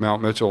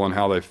Mount Mitchell and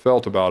how they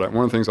felt about it.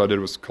 One of the things I did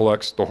was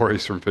collect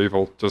stories from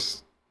people,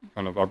 just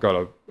kind of, I've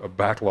got a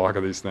backlog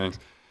of these things,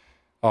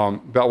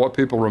 about what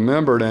people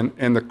remembered.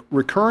 And the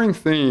recurring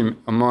theme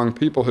among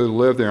people who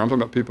live there, I'm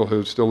talking about people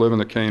who still live in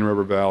the Cane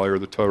River Valley or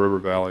the Toe River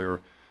Valley or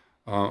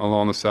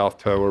along the South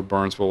Toe or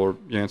Burnsville or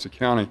Yancey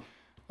County,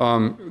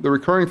 the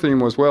recurring theme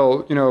was,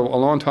 well, a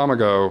long time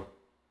ago,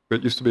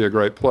 it used to be a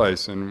great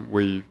place, and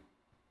we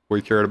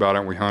cared about it,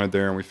 and we hunted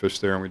there, and we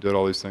fished there, and we did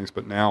all these things.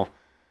 But now,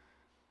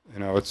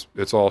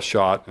 it's all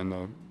shot, and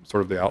the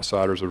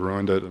outsiders have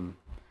ruined it, and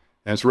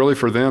it's really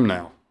for them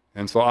now.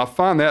 And so I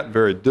find that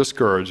very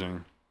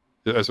discouraging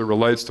as it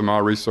relates to my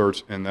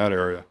research in that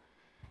area.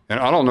 And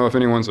I don't know if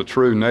anyone's a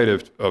true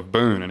native of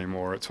Boone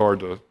anymore. It's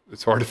hard to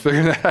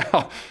figure that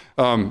out.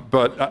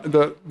 But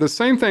the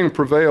same thing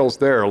prevails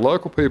there.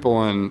 Local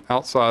people and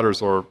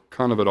outsiders are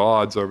kind of at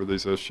odds over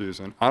these issues,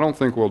 and I don't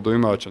think we'll do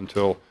much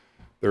until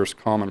there's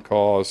common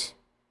cause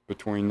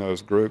between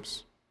those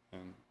groups.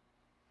 And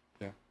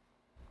yeah.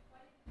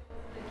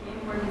 The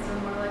game wardens are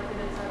more likely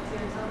to talk to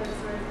you and tell their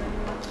story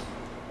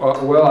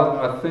than you.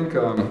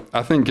 Well,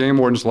 I think game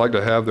wardens like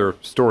to have their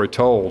story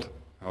told,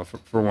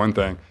 for one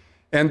thing.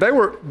 And they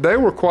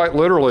were quite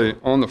literally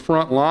on the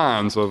front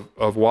lines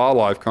of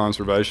wildlife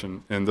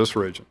conservation in this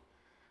region.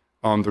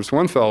 There's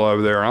one fellow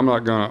over there, I'm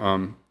not going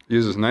to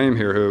use his name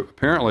here, who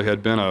apparently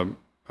had been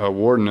a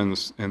warden in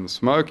the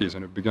Smokies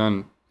and had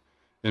begun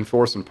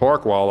enforcing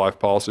park wildlife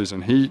policies,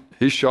 and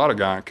he shot a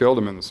guy and killed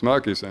him in the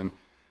Smokies. And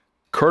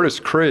Curtis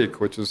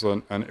Creek, which is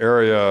an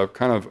area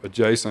kind of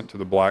adjacent to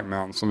the Black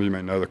Mountains, some of you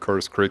may know the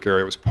Curtis Creek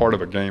area, was part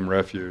of a game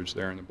refuge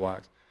there in the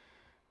Blacks.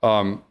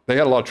 They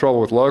had a lot of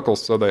trouble with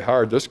locals, so they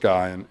hired this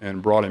guy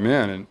and brought him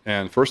in.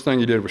 And first thing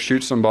he did was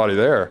shoot somebody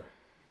there.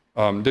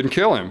 Didn't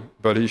kill him,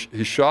 but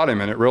he shot him,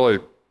 and it really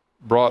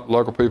brought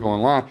local people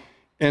in line.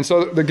 And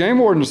so the game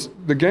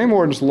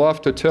wardens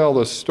love to tell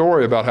this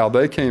story about how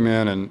they came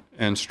in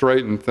and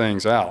straightened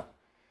things out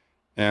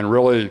and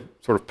really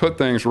sort of put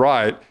things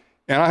right.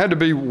 And I had to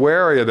be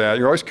wary of that.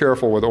 You're always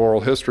careful with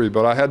oral history,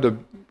 but I had to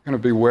kind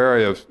of be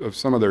wary of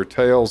some of their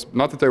tales.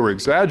 Not that they were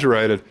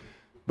exaggerated,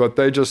 but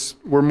they just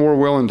were more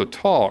willing to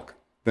talk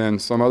than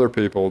some other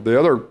people. The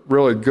other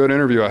really good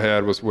interview I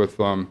had was with,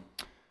 well,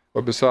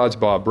 besides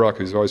Bob Bruck,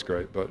 who's always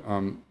great, but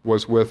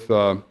was with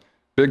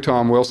Big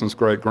Tom Wilson's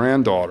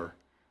great-granddaughter,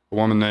 a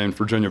woman named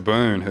Virginia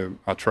Boone, who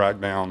I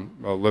tracked down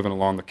living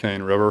along the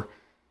Cane River.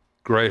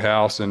 Great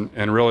house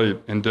and really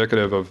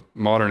indicative of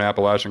modern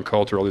Appalachian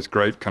culture, all these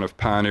great kind of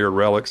pioneer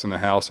relics in the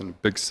house and a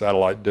big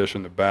satellite dish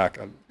in the back.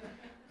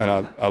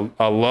 And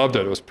I loved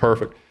it. It was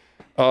perfect.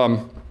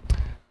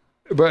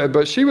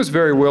 But she was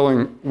very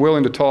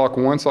willing to talk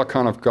once I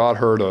kind of got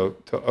her to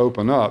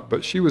open up.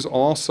 But she was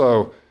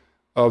also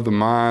of the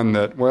mind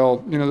that, well,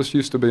 this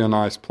used to be a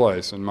nice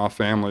place, and my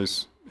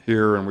family's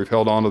here, and we've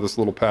held on to this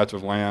little patch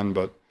of land,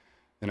 but,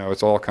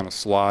 it's all kind of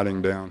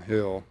sliding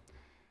downhill.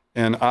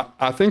 And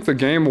I think the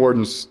game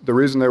wardens, the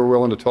reason they were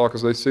willing to talk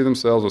is they see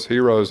themselves as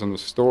heroes in the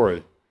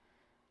story,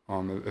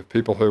 of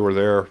people who were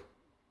there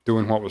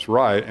doing what was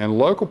right. And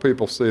local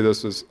people see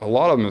this as, a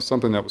lot of them, as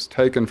something that was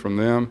taken from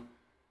them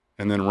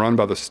and then run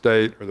by the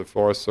state or the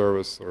Forest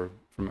Service or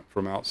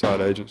from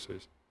outside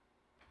agencies.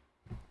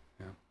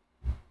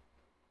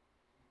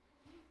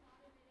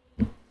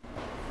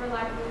 For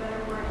lack of a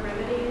better word,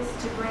 remedies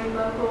to bring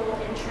local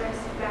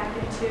interest back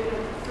into,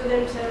 for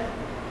them to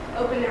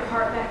open their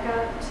heart back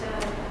up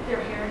to their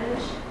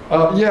heritage?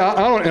 Yeah,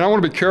 I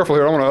want to be careful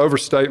here. I don't want to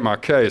overstate my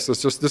case.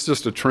 This is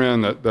just a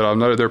trend that I've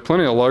noted. There are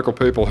plenty of local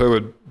people who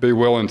would be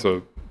willing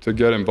to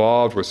get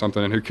involved with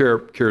something and who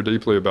care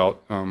deeply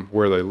about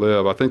where they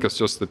live. I think it's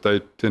just that they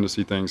tend to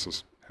see things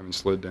as having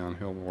slid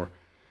downhill more.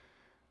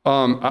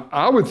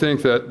 I would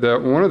think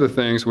that one of the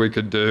things we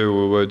could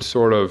do would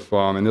sort of,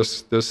 and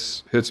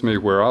this hits me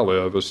where I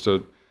live, is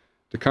to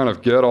kind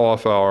of get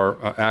off our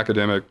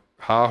academic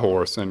high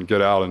horse and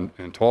get out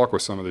and talk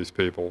with some of these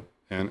people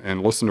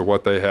and listen to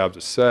what they have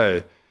to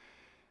say.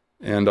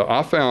 And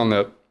I found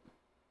that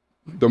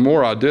the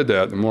more I did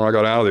that, the more I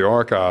got out of the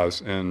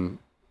archives and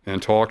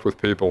talked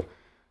with people,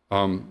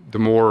 the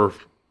more,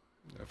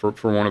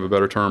 for want of a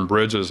better term,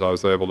 bridges I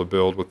was able to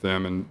build with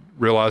them and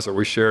realize that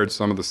we shared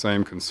some of the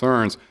same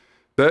concerns.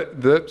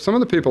 That some of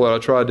the people that I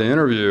tried to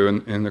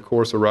interview in the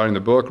course of writing the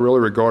book really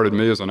regarded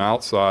me as an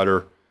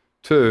outsider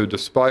too,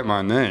 despite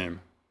my name.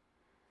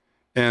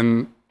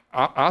 And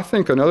I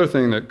think another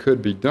thing that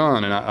could be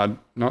done, and I'm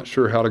not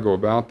sure how to go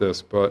about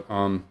this, but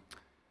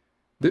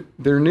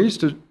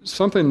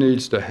something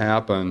needs to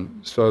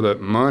happen so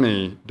that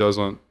money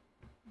doesn't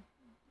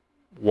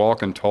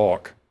walk and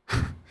talk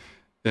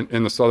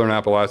in the Southern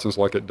Appalachians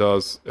like it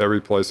does every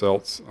place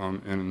else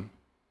in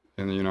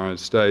the United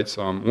States.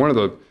 One of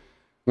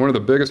the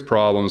biggest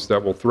problems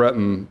that will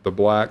threaten the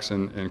blacks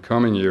in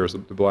coming years, the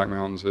Black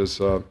Mountains,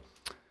 is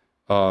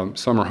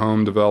summer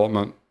home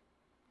development,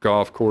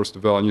 golf course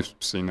development.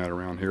 You've seen that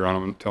around here.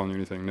 I'm telling you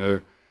anything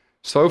new.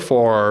 So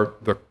far,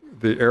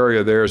 the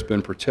area there has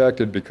been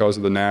protected because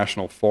of the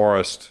national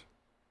forest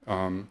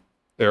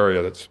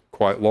area that's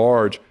quite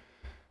large.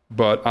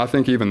 But I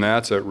think even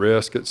that's at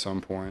risk at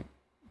some point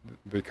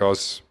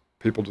because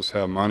people just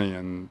have money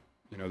and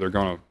they're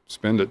going to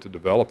spend it to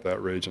develop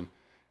that region.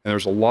 And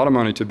there's a lot of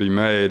money to be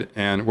made.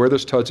 And where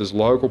this touches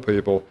local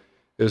people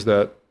is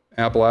that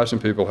Appalachian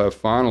people have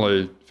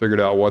finally figured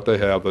out what they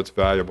have that's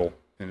valuable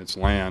in its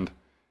land.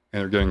 And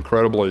they're getting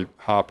incredibly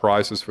high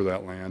prices for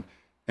that land.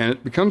 And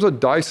it becomes a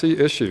dicey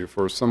issue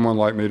for someone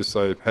like me to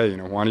say, hey,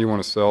 why do you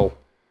want to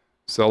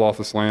sell off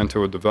this land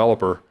to a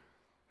developer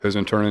who's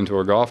in turn into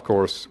a golf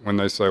course when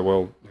they say,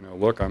 well,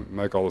 look, I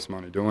make all this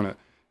money doing it.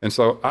 And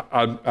so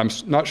I'm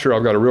not sure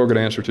I've got a real good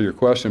answer to your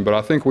question, but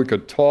I think we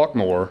could talk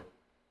more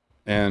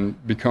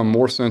and become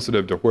more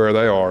sensitive to where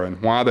they are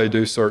and why they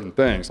do certain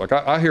things. Like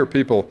I hear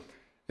people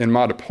in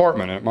my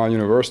department at my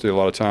university a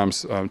lot of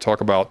times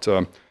talk about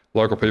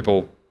local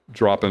people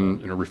dropping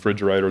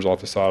refrigerators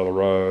off the side of the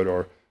road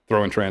or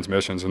throwing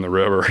transmissions in the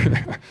river.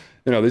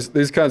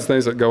 These kinds of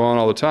things that go on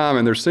all the time,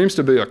 and there seems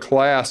to be a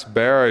class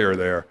barrier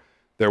there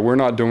that we're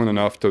not doing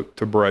enough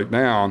to break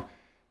down.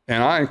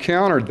 And I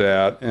encountered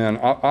that, and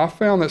I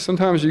found that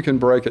sometimes you can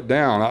break it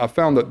down. I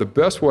found that the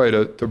best way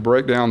to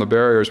break down the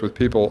barriers with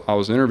people I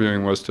was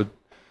interviewing was to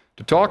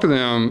talk to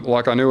them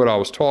like I knew what I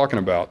was talking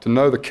about, to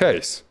know the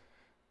case,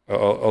 a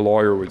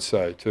lawyer would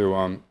say,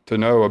 to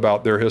know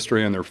about their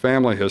history and their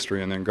family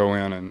history, and then go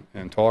in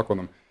and talk with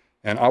them.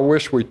 And I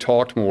wish we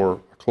talked more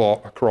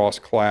across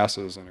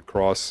classes and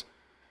across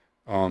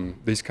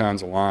these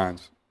kinds of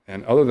lines.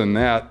 And other than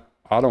that,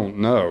 I don't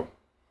know.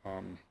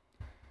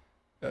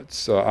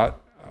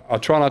 I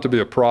try not to be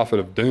a prophet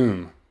of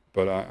doom,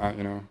 but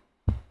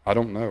I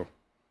don't know.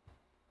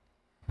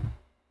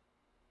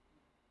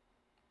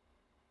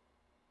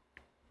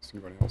 Is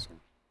anybody else?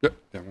 Yeah,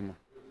 one more.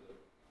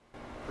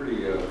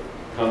 Pretty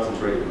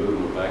concentrated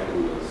movement back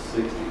in the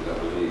 60s, I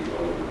believe,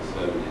 on into the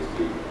 70s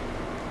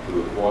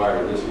to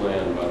acquire this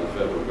land by the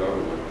federal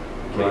government.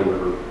 Cane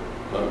River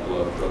Hunt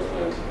Club Trust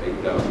Lands,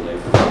 8,000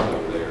 acres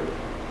over there,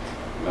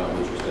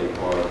 Mountain Mitchell State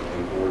Park,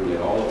 and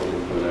coordinate all of it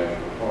into a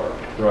national park.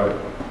 Right.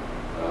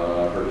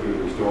 I've heard 2 or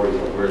 3 stories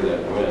on where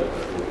that went.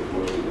 I think it was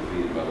mostly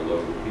defeated by the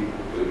local people,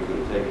 but it was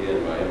going to take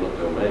in by eminent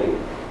domain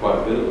quite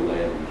a bit of the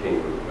land in the Cane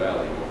River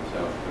Valley and on the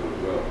South Dakota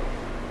as well.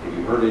 Have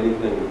you heard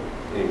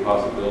any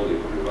possibility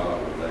of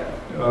revival of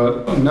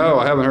that? No,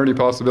 I haven't heard any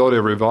possibility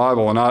of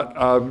revival, and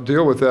I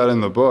deal with that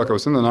in the book. It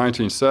was in the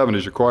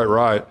 1970s, you're quite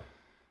right.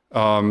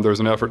 There was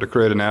an effort to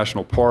create a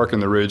national park in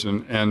the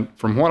region, and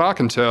from what I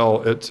can tell,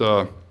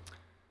 the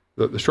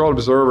Charlotte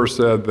Observer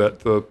said that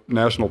the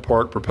national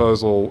park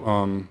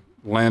proposal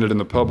landed in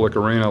the public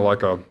arena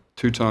like a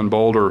 2-ton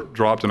boulder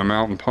dropped in a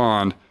mountain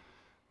pond.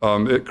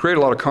 It created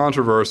a lot of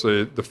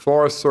controversy. The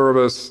Forest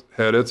Service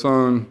had its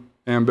own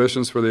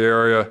ambitions for the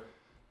area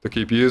to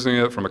keep using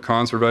it from a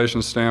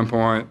conservation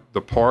standpoint.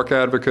 The park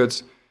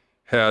advocates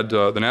had,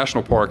 the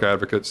national park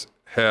advocates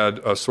had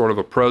a sort of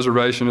a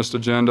preservationist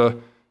agenda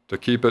to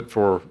keep it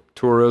for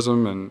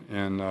tourism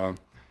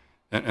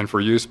and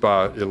for use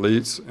by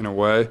elites in a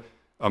way.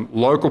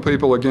 Local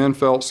people, again,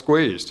 felt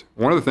squeezed.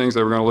 One of the things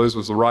they were going to lose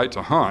was the right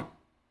to hunt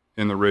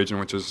in the region,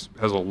 which has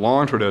a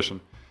long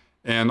tradition,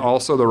 and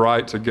also the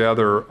right to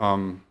gather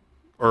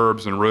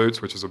herbs and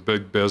roots, which is a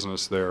big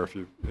business there if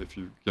you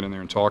get in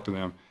there and talk to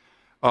them.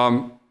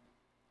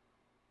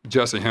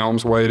 Jesse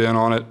Helms weighed in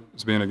on it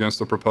as being against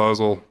the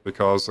proposal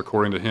because,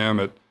 according to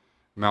him,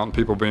 mountain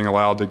people being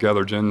allowed to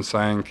gather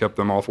ginseng kept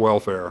them off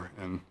welfare,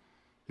 and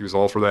he was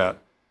all for that.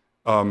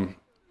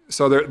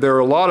 So there are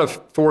a lot of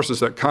forces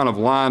that kind of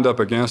lined up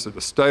against it.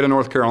 The state of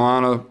North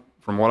Carolina,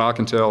 from what I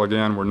can tell,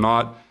 again,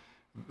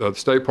 the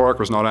state park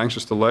was not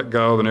anxious to let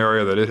go of an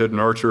area that it had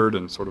nurtured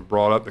and sort of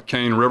brought up. The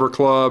Cane River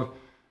Club,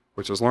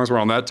 which, as long as we're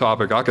on that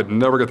topic, I could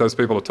never get those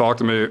people to talk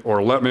to me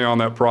or let me on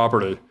that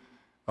property.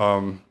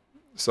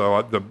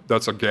 So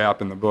that's a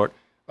gap in the book.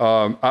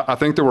 I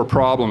think there were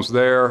problems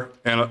there,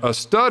 and a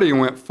study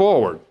went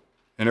forward,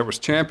 and it was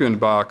championed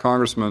by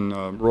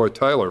Congressman Roy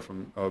Taylor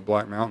from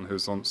Black Mountain, who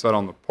sat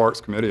on the Parks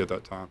Committee at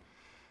that time.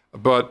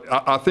 But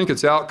I think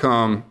its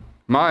outcome,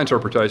 my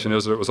interpretation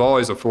is that it was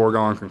always a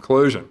foregone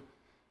conclusion,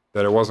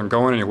 that it wasn't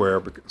going anywhere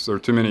because there were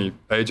too many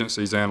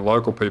agencies and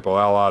local people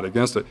allied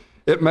against it.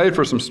 It made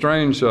for some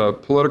strange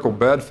political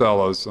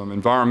bedfellows.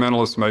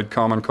 Environmentalists made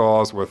common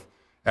cause with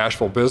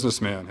Asheville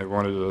businessmen who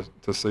wanted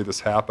to see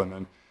this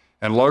happen,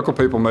 and local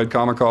people made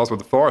common cause with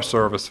the Forest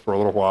Service for a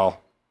little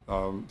while.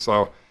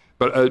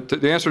 But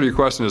the answer to your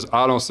question is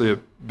I don't see it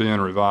being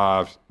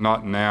revived,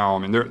 not now. I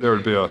mean, there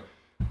would be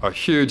a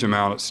huge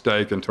amount at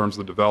stake in terms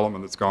of the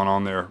development that's gone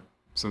on there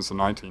since the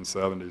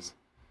 1970s.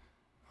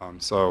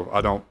 So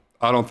I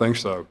don't think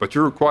so. But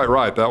you're quite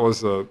right. That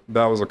was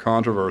a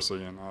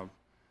controversy, and I'll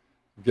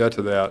get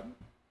to that.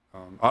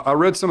 I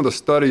read some of the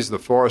studies the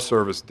Forest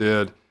Service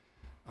did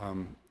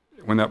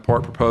when that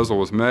park proposal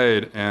was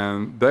made,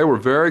 and they were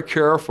very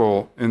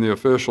careful in the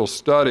official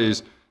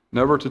studies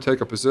never to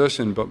take a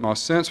position, but my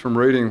sense from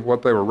reading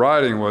what they were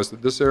writing was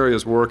that this area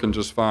is working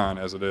just fine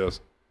as it is.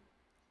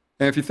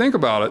 And if you think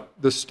about it,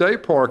 the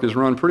state park is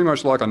run pretty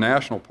much like a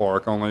national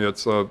park, only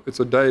it's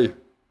a day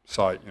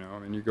site. I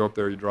mean, you go up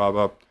there, you drive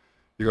up,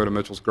 you go to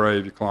Mitchell's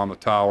Grave, you climb the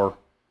tower,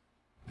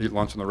 eat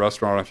lunch in the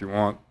restaurant if you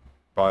want,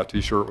 buy a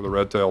T-shirt with a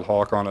red-tailed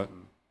hawk on it,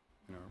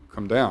 and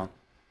come down.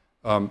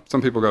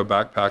 Some people go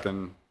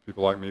backpacking.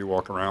 People like me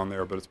walk around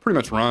there, but it's pretty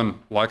much run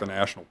like a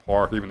national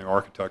park. Even the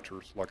architecture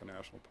is like a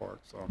national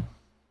park. So,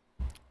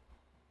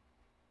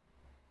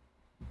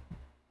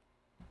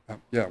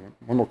 yeah,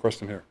 one more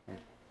question here. This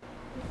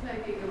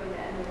might be a good one to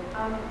end with.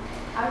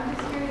 I'm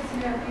just curious to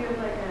know if you have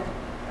like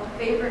a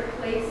favorite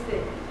place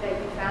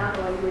that you found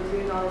while you were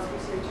doing all this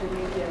research, or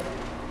maybe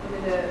one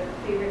of the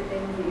favorite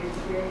things that you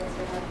experienced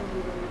or happened to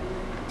you were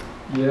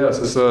reading.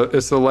 Yes,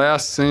 it's the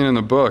last scene in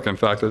the book. In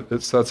fact,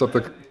 it sets up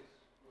the.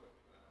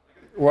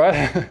 What?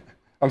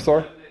 I'm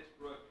sorry?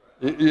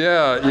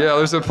 Yeah.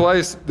 There's a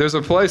place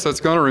that's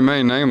going to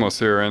remain nameless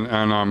here,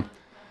 and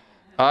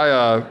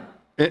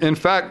in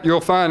fact, you'll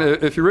find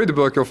if you read the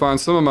book, you'll find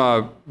some of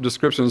my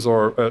descriptions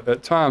are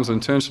at times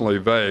intentionally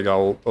vague.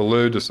 I'll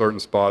allude to certain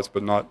spots,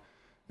 but not.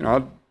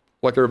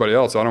 Like everybody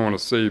else, I don't want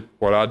to see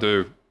what I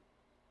do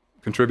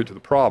contribute to the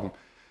problem.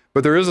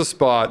 But there is a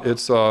spot.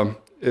 It's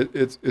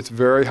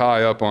very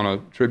high up on a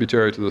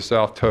tributary to the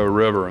South Toe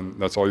River, and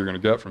that's all you're going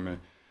to get from me.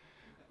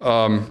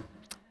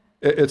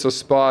 It's a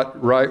spot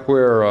right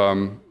where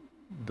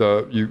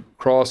you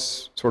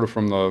cross sort of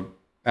from the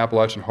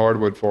Appalachian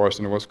hardwood forest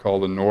into what's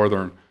called the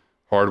northern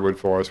hardwood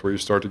forest, where you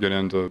start to get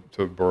into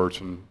birch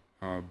and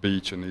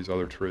beech and these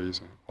other trees,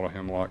 and a lot of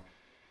hemlock.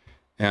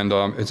 And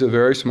it's a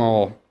very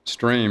small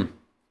stream,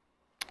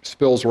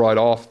 spills right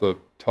off the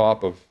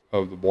top of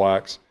the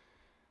Blacks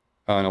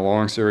in a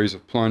long series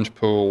of plunge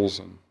pools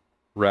and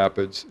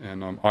rapids.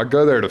 And I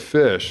go there to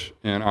fish,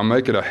 and I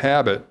make it a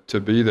habit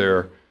to be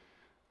there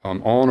on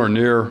or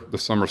near the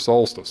summer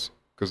solstice,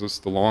 because it's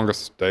the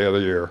longest day of the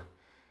year.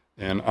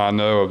 And I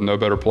know of no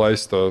better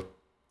place to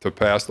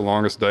pass the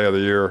longest day of the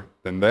year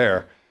than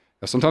there.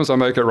 Now, sometimes I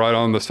make it right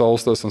on the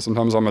solstice, and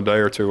sometimes I'm a day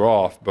or two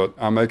off, but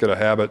I make it a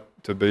habit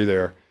to be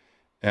there.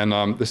 And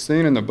the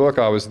scene in the book,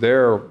 I was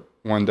there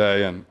one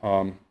day and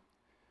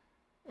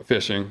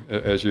fishing,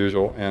 as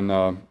usual, and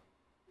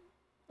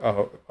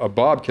a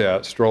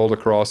bobcat strolled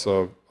across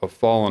a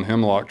fallen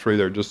hemlock tree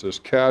there just as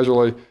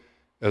casually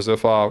as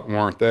if I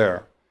weren't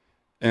there.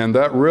 And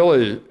that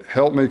really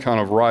helped me kind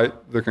of write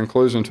the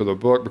conclusion to the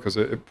book, because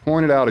it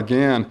pointed out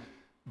again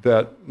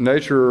that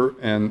nature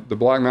and the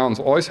Black Mountains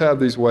always have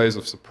these ways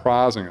of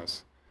surprising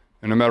us.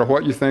 And no matter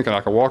what you think, and I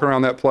could walk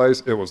around that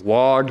place, it was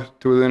logged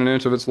to within an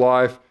inch of its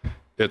life.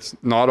 It's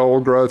not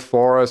old growth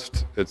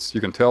forest. You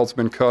can tell it's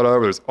been cut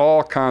over. There's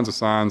all kinds of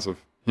signs of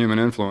human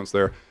influence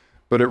there.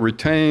 But it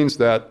retains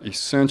that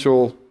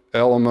essential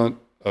element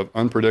of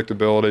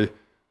unpredictability,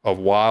 of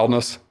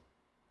wildness.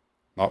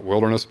 Not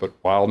wilderness, but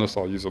wildness.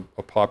 I'll use a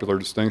popular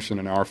distinction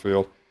in our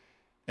field.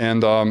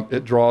 And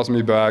it draws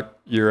me back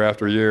year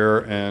after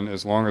year, and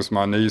as long as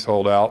my knees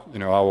hold out,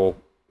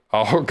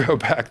 I'll go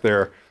back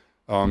there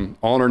on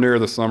or near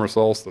the summer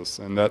solstice,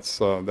 and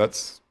that's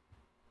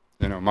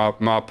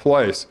my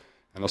place.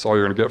 And that's all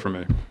you're going to get from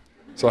me.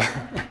 So,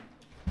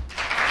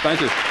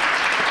 thank you.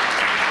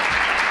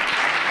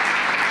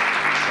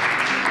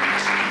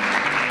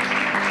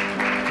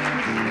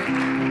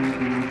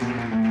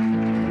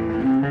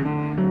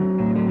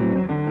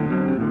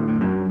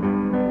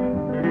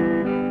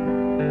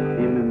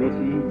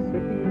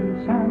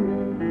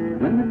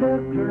 When the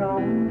ducks are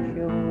on the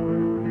shore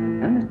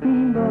and the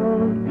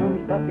steamboat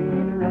comes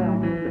bucking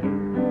around the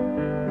hill,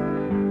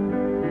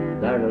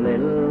 there's a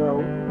little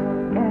old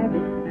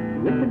cabin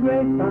with the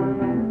grapevine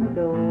on the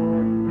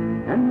door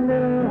and the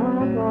little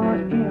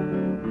hogwash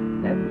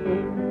chimney at the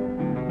end.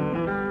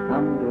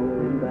 I'm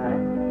going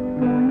back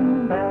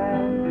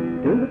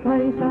to the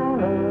place I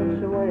love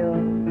so well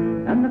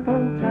and the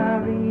folks I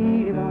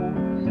really want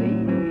to see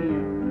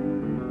again.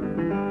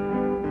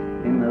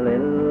 In the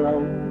little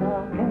old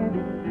log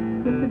cabin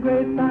with the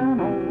grapevine